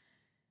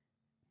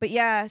 But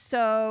yeah,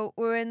 so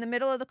we're in the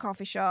middle of the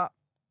coffee shop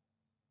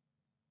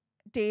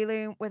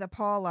dealing with a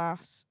poor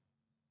lass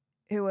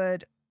who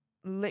had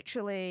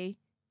literally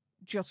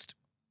just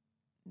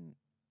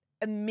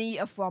a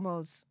metre from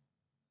us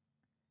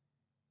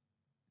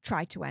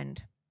tried to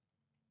end.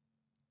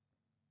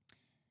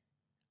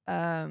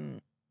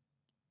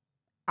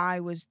 I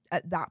was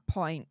at that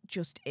point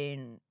just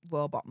in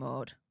robot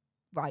mode.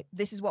 Right,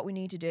 this is what we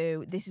need to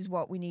do. This is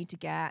what we need to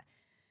get.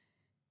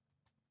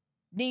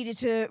 Needed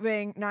to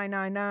ring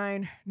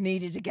 999.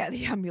 Needed to get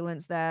the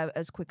ambulance there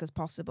as quick as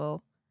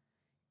possible.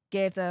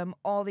 Gave them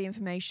all the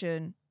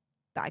information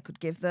that I could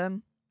give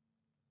them.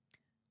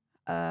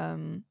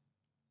 And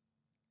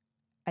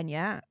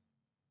yeah,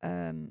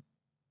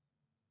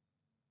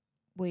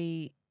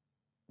 we,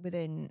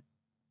 within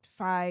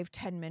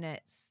 5-10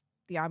 minutes,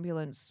 the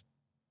ambulance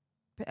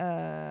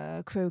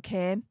crew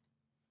came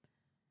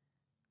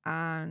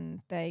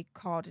and they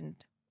cordoned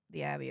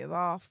the area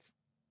off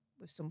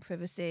with some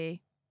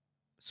privacy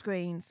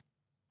screens.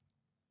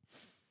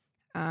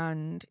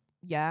 And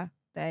yeah,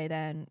 they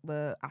then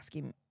were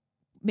asking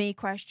me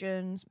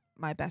questions,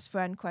 my best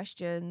friend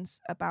questions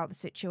about the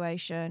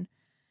situation.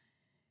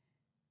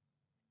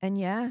 And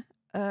yeah,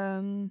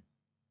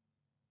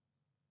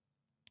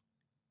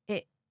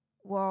 it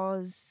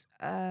was,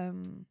 at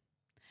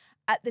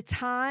the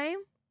time,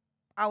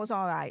 I was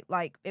all right.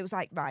 Like, it was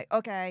like, right,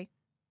 okay,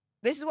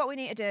 this is what we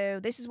need to do.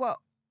 This is what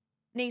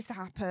needs to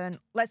happen.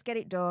 Let's get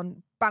it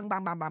done. Bang,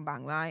 bang, bang, bang,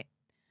 bang, right?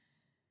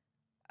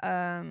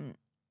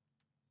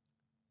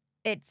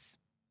 It's,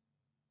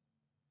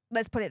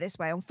 let's put it this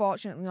way,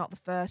 unfortunately not the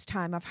first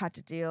time I've had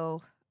to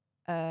deal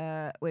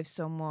with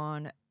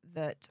someone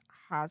that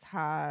has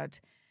had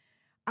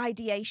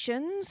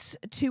ideations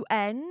to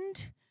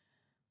end,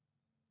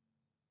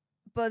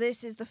 but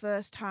this is the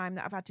first time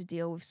that I've had to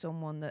deal with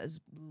someone that has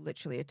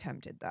literally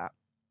attempted that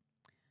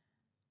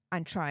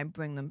and try and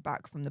bring them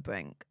back from the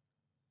brink.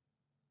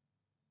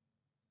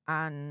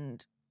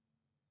 And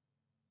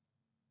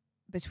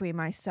between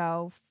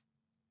myself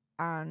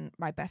and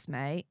my best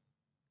mate,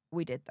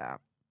 we did that.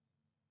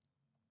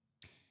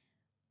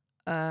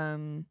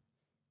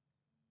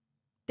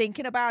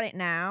 Thinking about it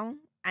now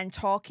and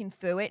talking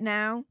through it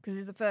now, because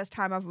this is the first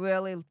time I've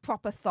really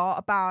proper thought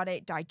about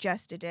it,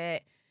 digested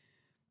it,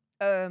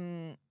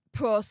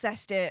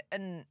 processed it,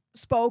 and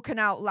spoken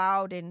out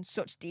loud in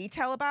such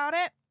detail about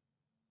it.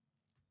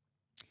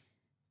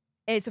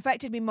 It's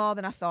affected me more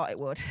than I thought it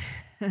would.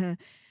 It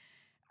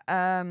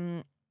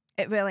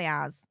really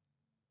has.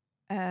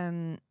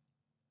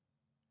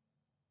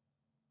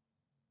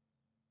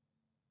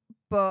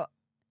 But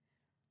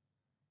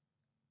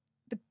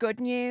the good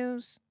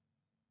news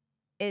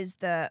is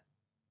that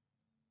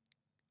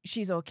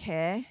she's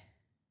okay.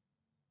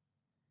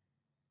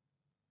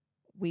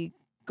 We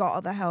got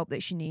her the help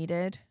that she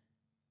needed.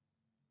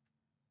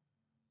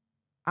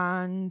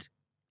 And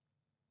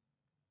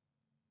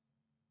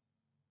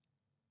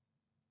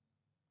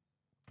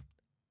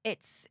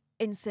it's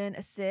insane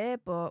to say,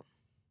 but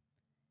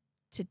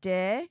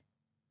today,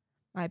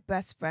 my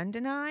best friend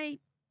and I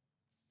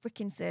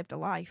freaking saved a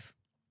life.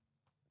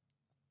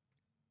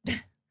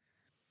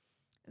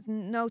 There's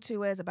no two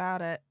ways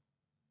about it.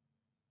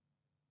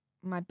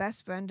 My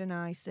best friend and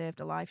I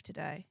saved a life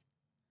today.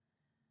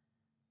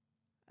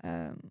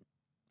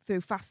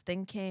 through fast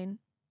thinking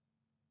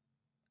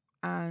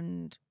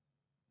and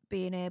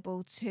being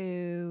able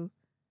to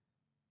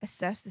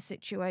assess the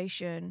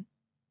situation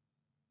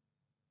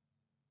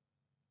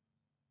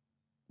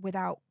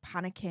without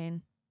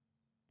panicking,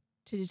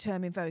 to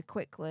determine very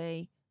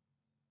quickly,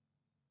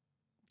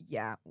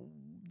 yeah,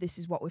 this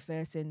is what we're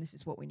facing, this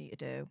is what we need to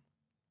do.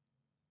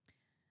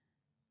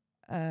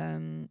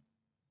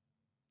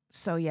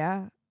 So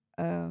yeah,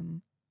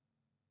 the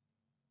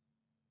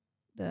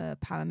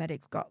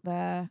paramedics got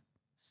there,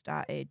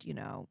 started, you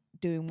know,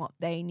 doing what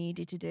they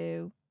needed to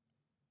do,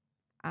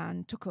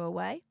 and took her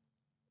away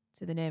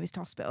to the nearest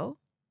hospital.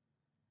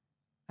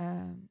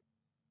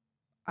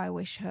 I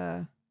wish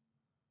her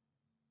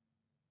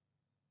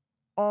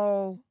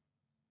all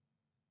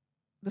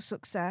the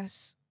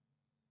success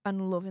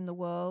and love in the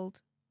world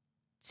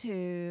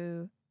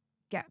to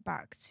get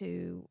back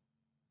to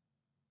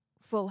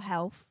full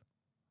health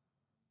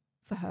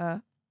for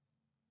her.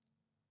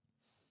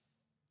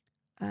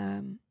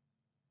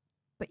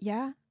 But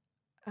yeah,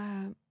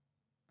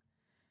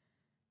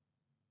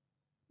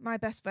 my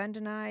best friend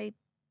and I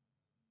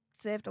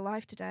saved a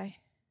life today.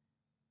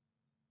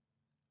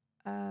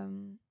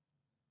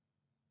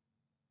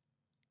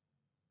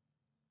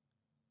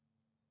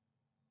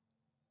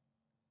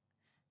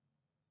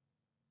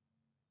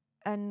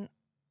 And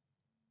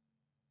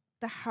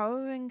the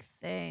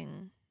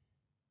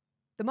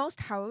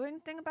most harrowing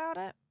thing about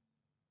it,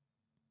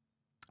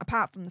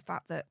 apart from the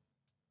fact that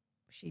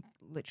she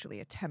literally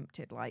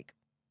attempted like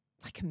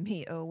a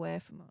meter away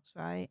from us,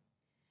 right,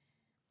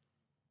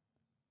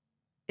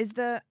 is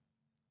that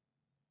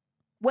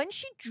when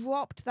she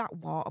dropped that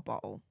water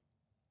bottle,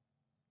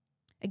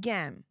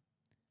 again,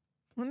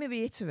 let me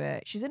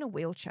reiterate, she's in a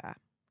wheelchair,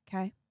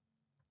 okay?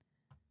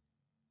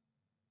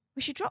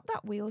 When she dropped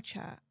that water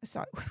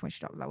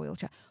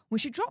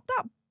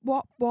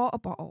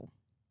bottle,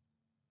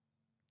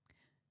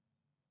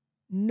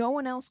 no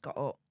one else got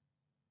up.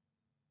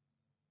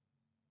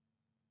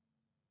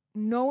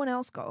 No one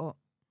else got up.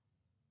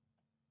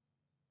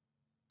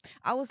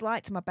 I was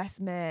like to my best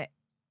mate,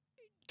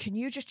 can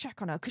you just check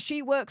on her? Because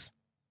she works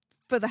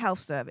for the health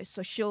service,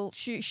 so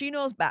she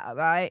knows better,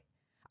 right?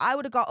 I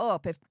would have got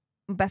up if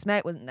my best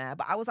mate wasn't there,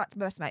 but I was like to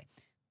my best mate,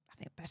 I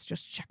think best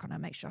just check on her,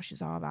 make sure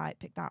she's all right,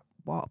 pick that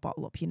water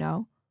bottle up, you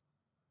know?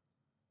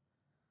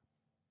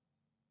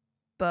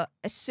 But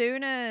as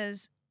soon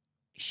as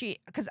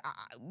because I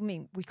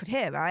mean, we could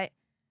hear, right?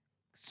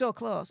 So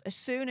close. As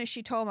soon as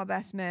she told my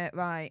best mate,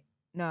 right,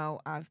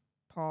 no,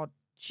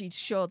 she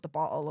showed the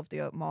bottle of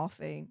the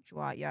morphine. She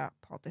was like, yeah,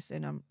 poured this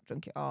in and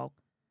drink it all.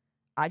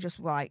 I just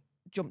like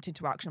jumped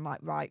into action. I'm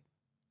like, right,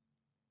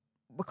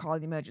 we're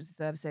calling the emergency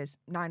services,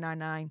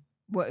 999.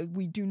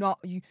 We do not,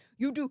 you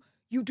do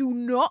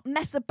not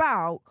mess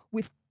about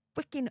with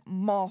freaking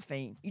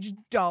morphine. You just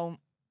don't.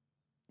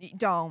 You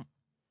don't.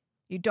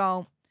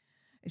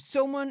 If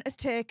someone has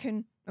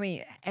taken, I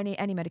mean,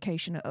 any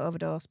medication at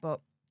overdose,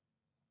 but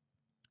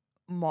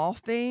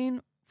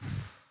morphine,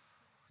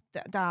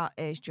 that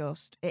is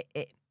just it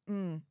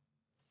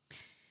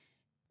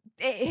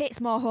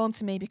hits more home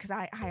to me because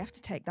I have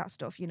to take that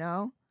stuff, you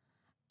know.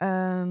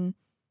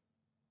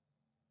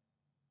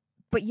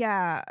 But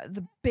yeah,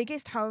 the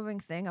biggest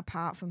harrowing thing,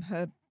 apart from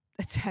her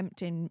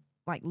attempting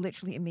like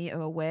literally to meet her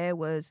away,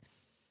 was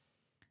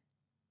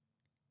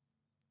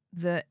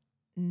that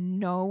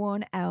no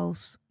one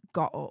else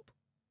got up.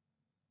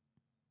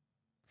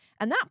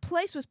 And that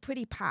place was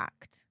pretty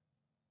packed.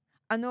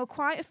 And there were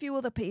quite a few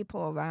other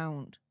people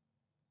around.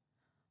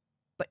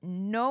 But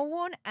no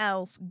one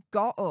else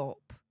got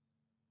up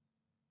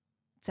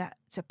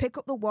to pick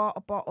up the water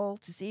bottle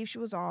to see if she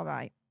was all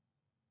right.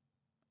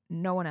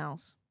 No one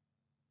else.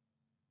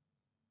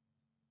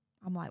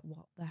 I'm like,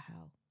 what the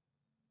hell?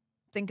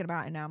 Thinking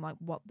about it now, I'm like,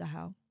 what the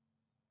hell?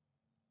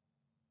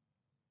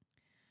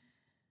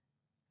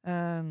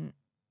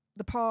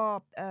 The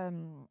poor,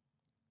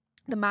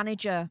 the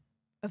manager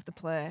of the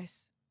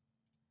place,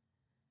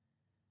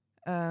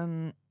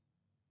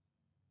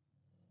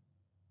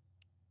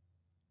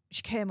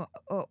 she came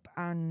up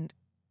and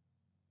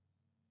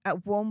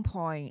at one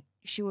point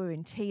she were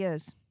in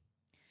tears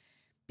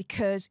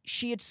because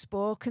she had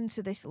spoken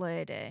to this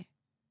lady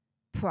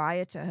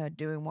prior to her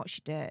doing what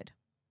she did.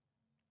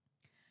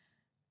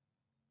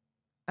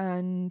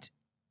 And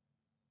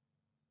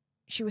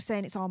she was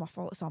saying, it's all my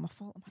fault, it's all my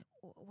fault. I'm like,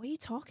 what are you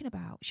talking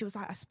about? She was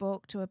like, I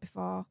spoke to her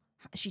before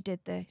she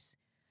did this.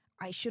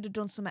 I should have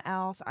done something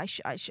else.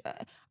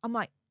 I'm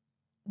like,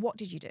 what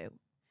did you do?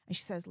 And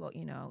she says, look,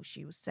 you know,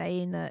 she was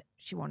saying that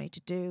she wanted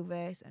to do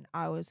this, and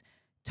I was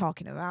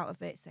talking her out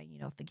of it, saying, you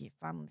know, think of your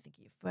family, think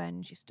of your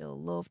friends, you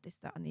still love this,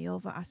 that, and the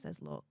other. I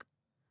says, look,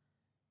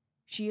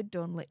 she had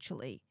done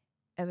literally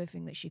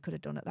everything that she could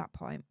have done at that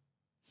point.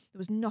 There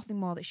was nothing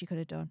more that she could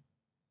have done.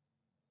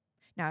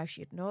 Now, if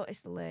she had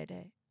noticed the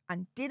lady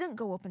and didn't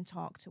go up and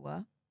talk to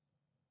her,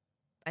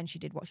 and she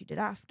did what she did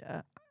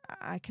after,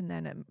 I can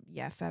then,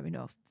 yeah, fair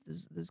enough.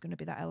 There's going to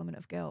be that element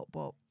of guilt.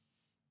 But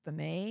for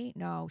me,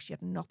 no, she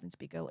had nothing to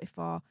be guilty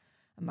for.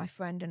 And my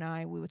friend and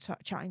I, we were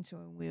chatting to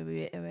her, and we were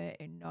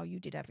reiterating, no, you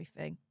did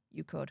everything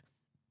you could.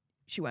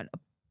 She went,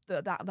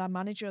 that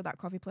manager of that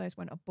coffee place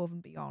went above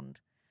and beyond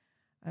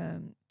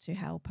to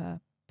help her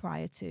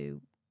prior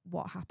to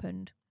what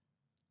happened.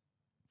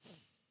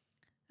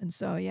 And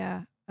so,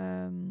 yeah,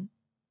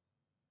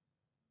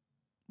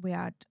 we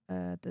had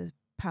the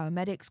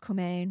paramedics come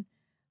in,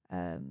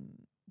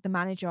 the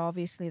manager,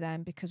 obviously,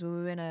 then, because we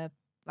were in a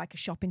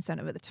shopping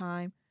centre at the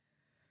time,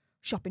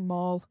 shopping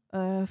mall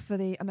for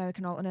the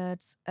American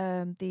Alternates.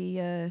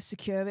 The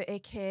security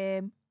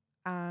came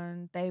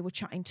and they were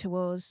chatting to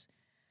us,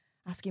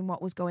 asking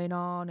what was going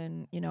on,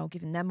 and, you know,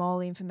 giving them all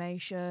the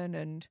information.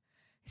 And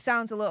it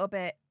sounds a little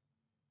bit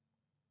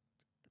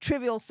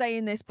trivial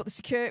saying this, but the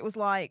security was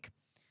like,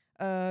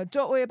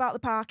 don't worry about the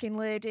parking,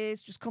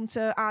 ladies. Just come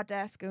to our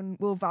desk and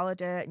we'll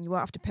validate and you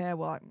won't have to pay.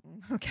 We're like,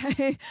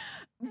 okay.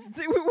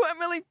 We weren't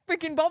really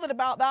freaking bothered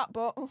about that,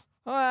 but all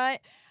right.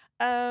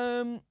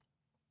 But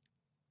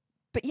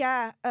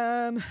yeah,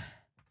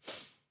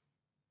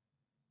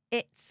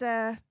 it's,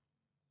 Purple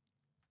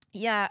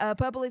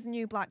is the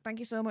New Black. Thank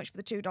you so much for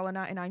the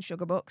 $2.99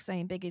 sugar buck,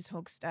 saying Biggie's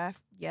hug, Steph.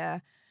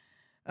 Yeah.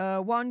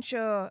 One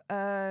show,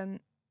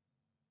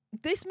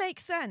 this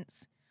makes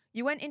sense.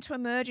 You went into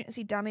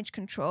emergency damage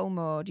control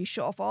mode. You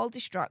shut off all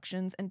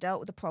distractions and dealt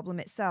with the problem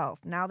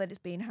itself. Now that it's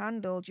being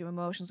handled, your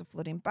emotions are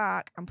flooding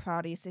back. I'm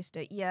proud of your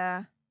sister.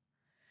 Yeah.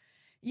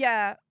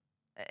 Yeah,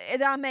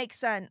 that makes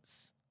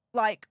sense.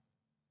 Like,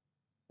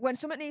 when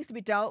something needs to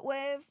be dealt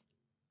with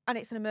and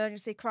it's an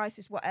emergency,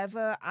 crisis,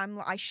 whatever,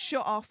 I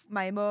shut off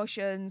my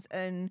emotions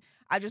and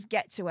I just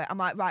get to it. I'm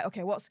like, right,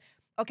 okay,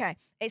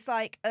 it's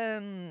like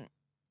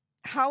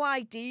how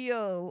I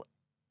deal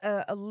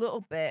a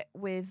little bit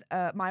with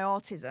my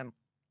autism.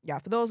 Yeah,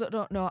 for those that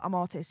don't know, I'm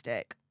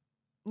autistic.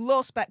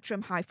 Low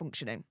spectrum, high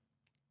functioning.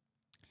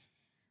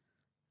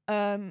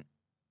 I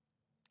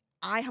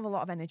have a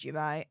lot of energy,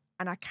 right?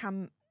 And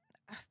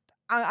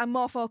I'm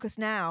more focused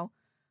now.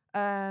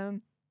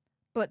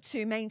 But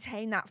to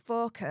maintain that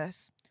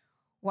focus,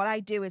 what I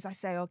do is I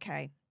say,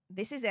 okay,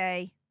 this is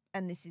A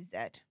and this is Z.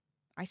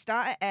 I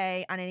start at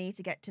A and I need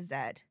to get to Z.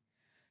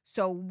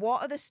 So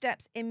what are the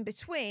steps in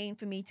between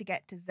for me to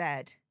get to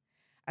Z?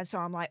 And so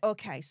I'm like,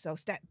 okay, so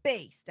step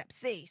B, step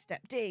C,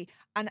 step D.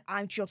 And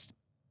I just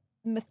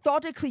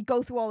methodically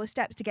go through all the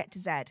steps to get to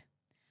Z.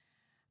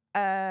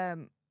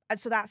 And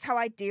so that's how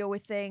I deal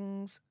with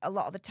things a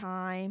lot of the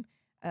time.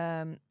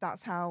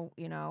 That's how,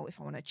 you know, if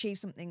I want to achieve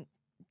something,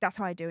 that's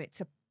how I do it,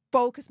 to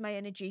focus my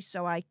energy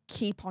so I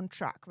keep on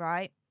track,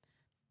 right?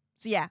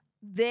 So yeah,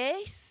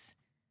 this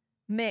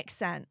makes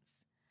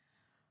sense.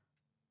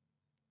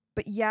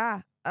 But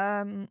yeah,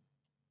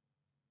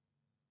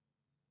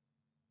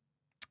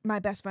 my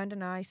best friend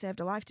and I saved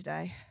a life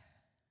today.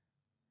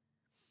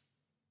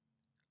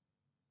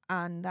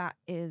 And that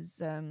is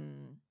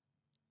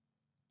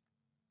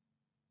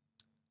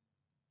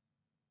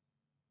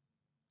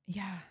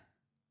yeah.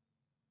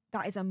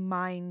 That is a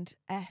mind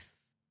F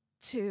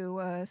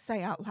to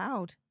say out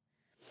loud.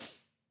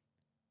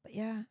 But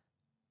yeah.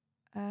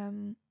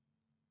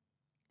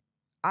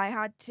 I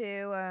had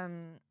to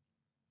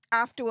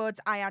afterwards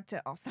I had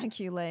to thank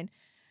you, Lynn.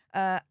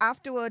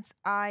 Afterwards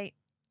I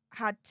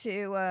had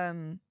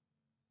to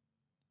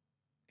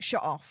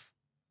shut off.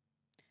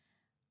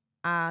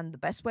 And the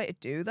best way to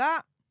do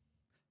that,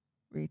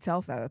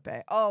 retail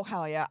therapy. Oh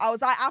hell yeah. I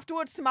was like,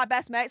 afterwards to my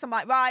best mates, I'm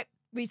like, right,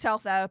 retail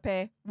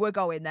therapy, we're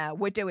going there,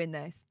 we're doing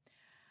this.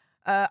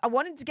 I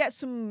wanted to get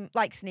some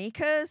like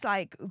sneakers,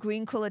 like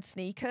green coloured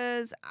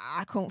sneakers.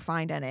 I couldn't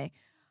find any.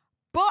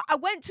 But I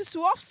went to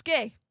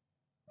Swarovski.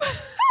 I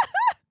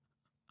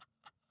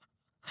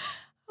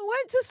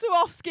went to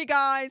Swarovski,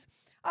 guys.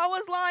 I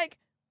was like,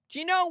 do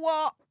you know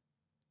what?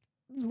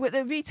 With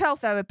the retail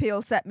therapy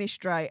will set me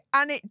straight.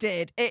 And it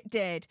did. It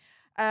did.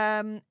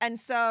 And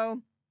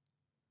so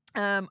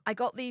I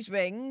got these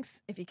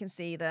rings, if you can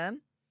see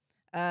them.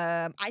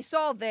 I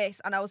saw this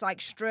and I was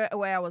like, straight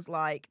away, I was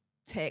like,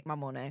 take my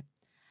money.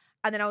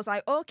 And then I was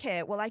like,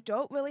 okay, well, I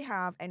don't really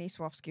have any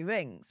Swarovski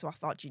rings. So I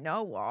thought, you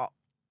know what?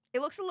 It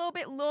looks a little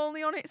bit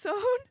lonely on its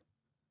own.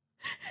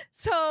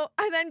 So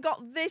I then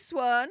got this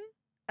one,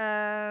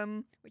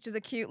 which is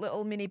a cute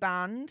little mini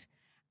band.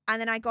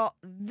 And then I got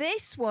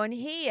this one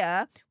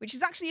here, which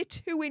is actually a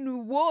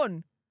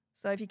 2-in-1.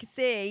 So if you can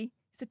see,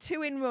 it's a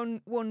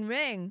 2-in-1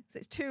 ring. So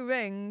it's 2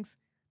 rings,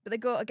 but they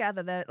go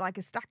together. They're like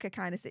a stacker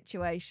kind of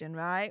situation,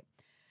 right?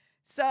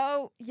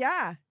 So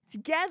yeah,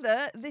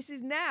 together, this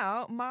is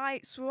now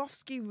my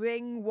Swarovski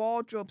ring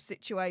wardrobe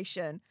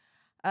situation.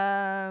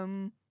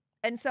 And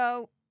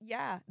so,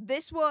 yeah,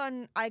 this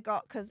one I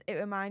got because it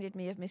reminded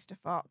me of Mr.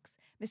 Fox.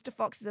 Mr.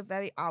 Fox is a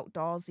very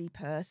outdoorsy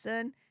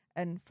person,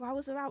 and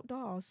flowers are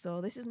outdoors. So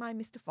this is my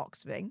Mr.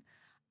 Fox ring.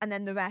 And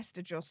then the rest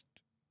are just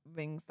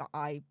rings that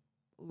I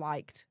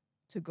liked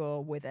to go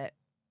with it.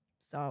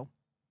 So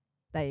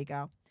there you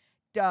go.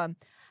 Done.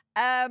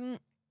 And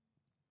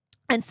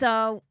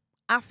so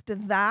after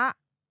that,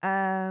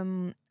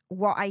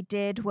 what I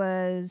did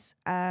was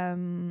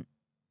went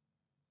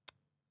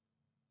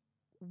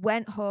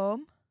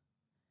home,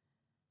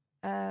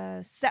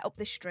 set up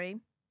this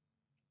stream.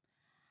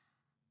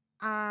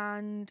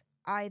 And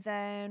I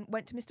then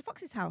went to Mr.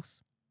 Fox's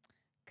house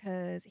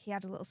because he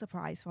had a little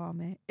surprise for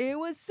me. It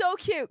was so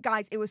cute,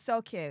 guys. It was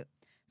so cute.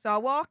 So I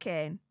walk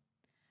in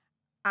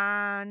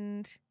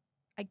and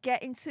I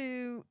get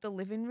into the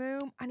living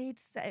room and he'd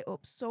set it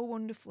up so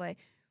wonderfully.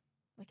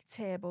 Like a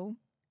table,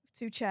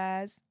 2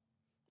 chairs,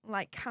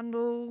 like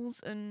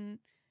candles, and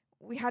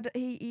we had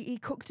he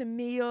cooked a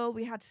meal.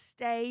 We had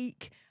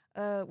steak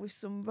with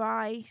some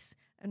rice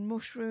and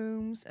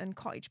mushrooms and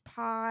cottage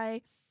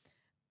pie.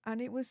 And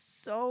it was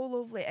so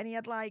lovely. And he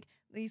had like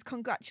these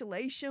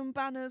congratulation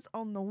banners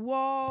on the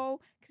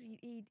wall because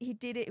he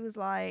did it. It was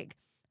like,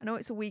 I know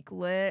it's a week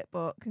late,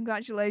 but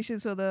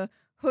congratulations for the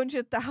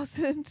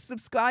 100,000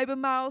 subscriber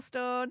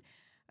milestone.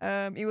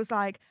 He was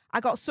like,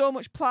 I got so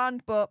much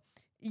planned, but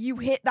you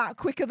hit that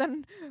quicker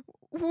than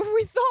we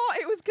thought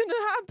it was going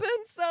to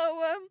happen.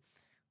 So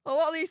a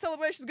lot of these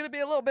celebrations are going to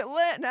be a little bit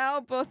late now,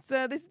 but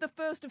this is the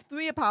first of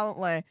 3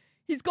 apparently.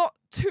 He's got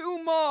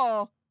 2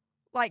 more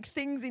like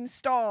things in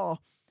store.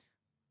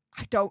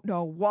 I don't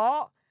know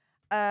what.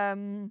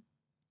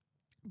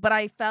 But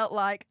I felt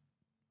like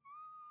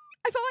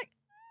it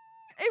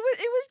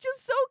was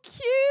just so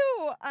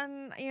cute.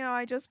 And, you know,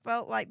 I just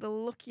felt like the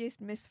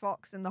luckiest Miss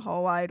Fox in the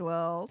whole wide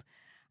world.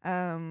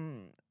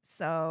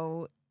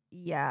 So,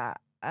 yeah.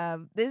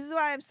 This is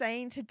why I'm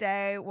saying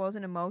today was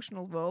an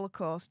emotional roller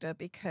coaster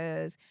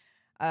because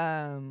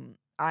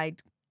I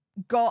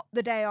got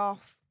the day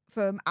off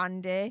from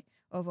Andy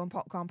over on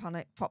Popcorn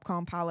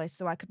Palace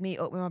so I could meet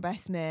up with my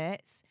best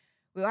mates.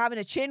 We were having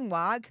a chin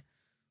wag,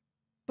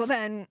 but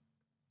then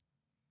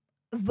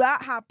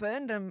that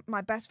happened and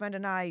my best friend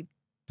and I,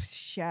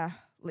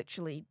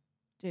 literally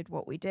did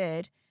what we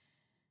did.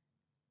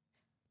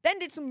 Then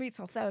did some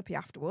retail therapy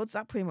afterwards.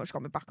 That pretty much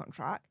got me back on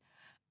track.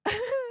 And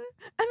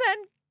then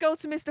go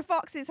to Mr.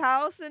 Fox's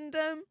house and,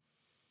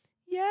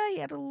 he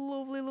had a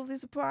lovely, lovely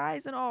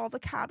surprise. And, the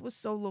card was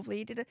so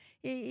lovely.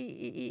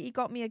 He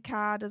got me a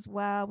card as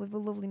well with a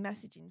lovely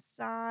message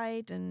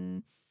inside.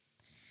 And,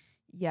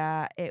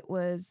 yeah, it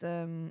was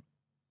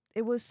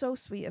so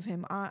sweet of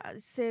him.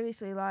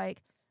 Seriously,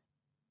 like,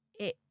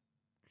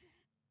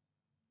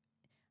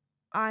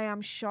 I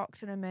am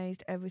shocked and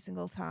amazed every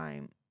single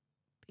time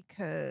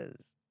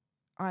because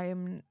I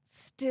am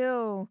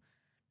still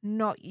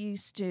not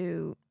used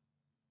to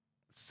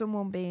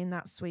someone being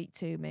that sweet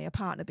to me, a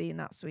partner being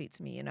that sweet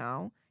to me, you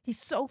know? He's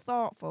so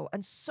thoughtful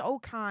and so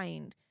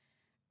kind.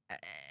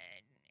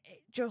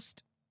 It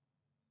just,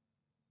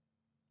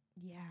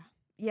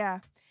 yeah.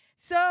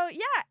 So,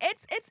 yeah,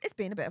 it's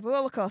been a bit of a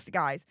roller coaster,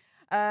 guys.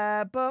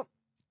 But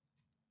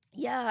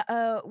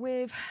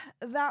with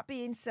that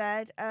being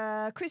said,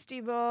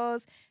 Christy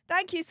Rose,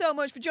 thank you so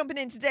much for jumping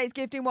in today's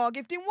gifting war,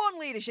 gifting 1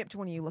 leadership to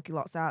one of you lucky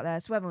lots out there.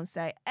 So everyone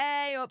say,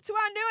 hey up to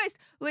our newest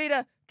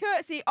leader,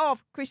 courtesy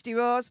of Christy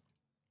Rose.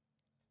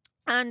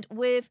 And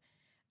with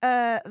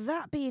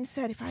that being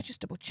said, if I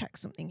just double check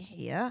something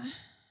here.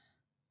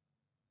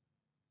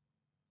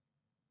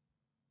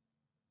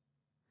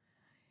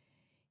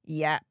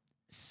 Yeah.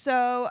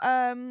 So,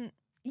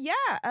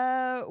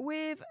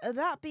 with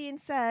that being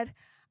said,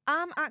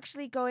 I'm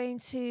actually going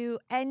to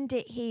end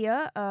it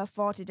here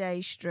for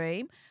today's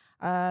stream.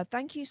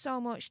 Thank you so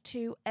much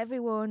to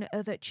everyone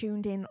that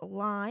tuned in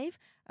live.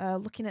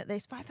 Looking at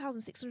this,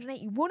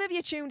 5,681 of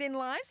you tuned in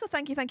live, so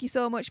thank you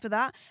so much for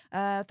that.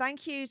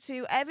 Thank you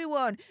to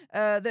everyone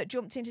that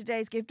jumped in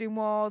today's gifting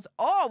wars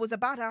or was a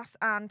badass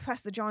and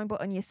pressed the join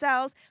button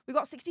yourselves. We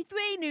got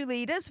 63 new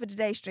leaders for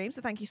today's stream,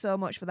 so thank you so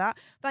much for that.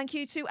 Thank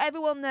you to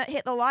everyone that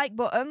hit the like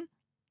button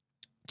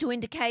to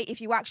indicate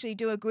if you actually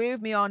do agree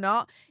with me or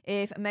not,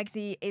 if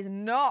Megsy is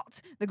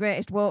not the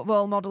greatest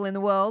role model in the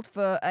world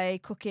for a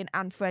cooking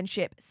and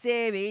friendship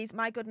series.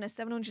 My goodness,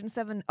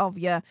 707 of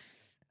you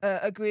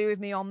agree with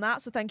me on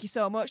that, so thank you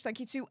so much. Thank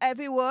you to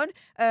everyone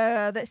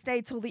that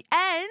stayed till the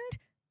end.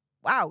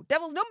 Wow,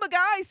 devil's number,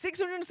 guys,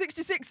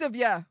 666 of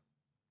you.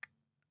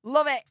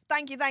 Love it.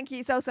 Thank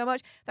you so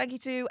much. Thank you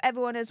to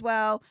everyone as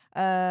well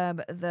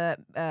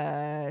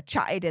that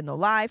chatted in the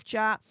live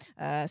chat.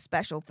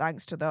 Special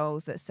thanks to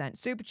those that sent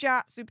super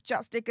chat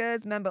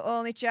stickers, member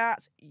only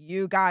chats.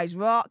 You guys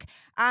rock.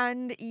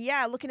 And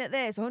yeah, looking at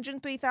this,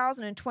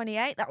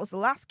 103,028. That was the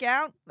last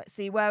count. Let's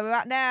see where we're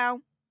at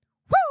now.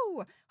 Woo!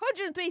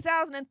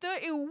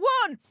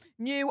 103,031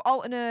 new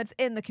alter nerds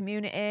in the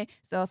community.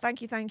 So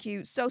thank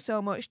you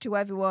so much to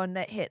everyone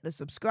that hit the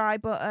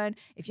subscribe button.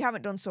 If you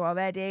haven't done so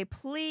already,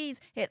 please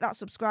hit that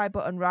subscribe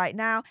button right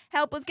now.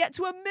 Help us get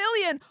to 1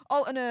 million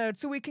alter nerds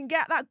so we can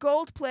get that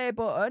gold play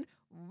button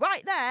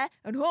right there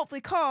and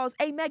hopefully cause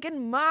a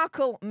Meghan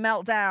Markle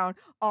meltdown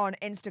on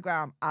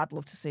Instagram. I'd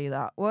love to see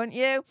that, wouldn't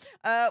you?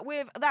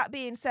 With that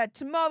being said,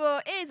 tomorrow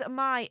is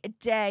my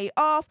day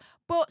off,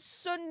 but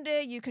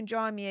Sunday you can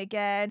join me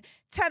again,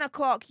 10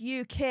 o'clock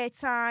UK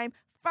time,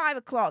 5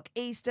 o'clock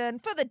Eastern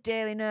for the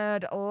Daily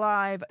Nerd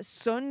Live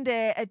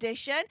Sunday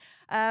edition.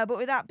 But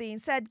with that being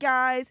said,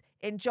 guys,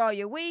 enjoy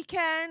your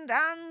weekend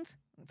and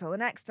until the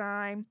next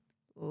time,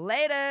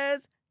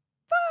 laters.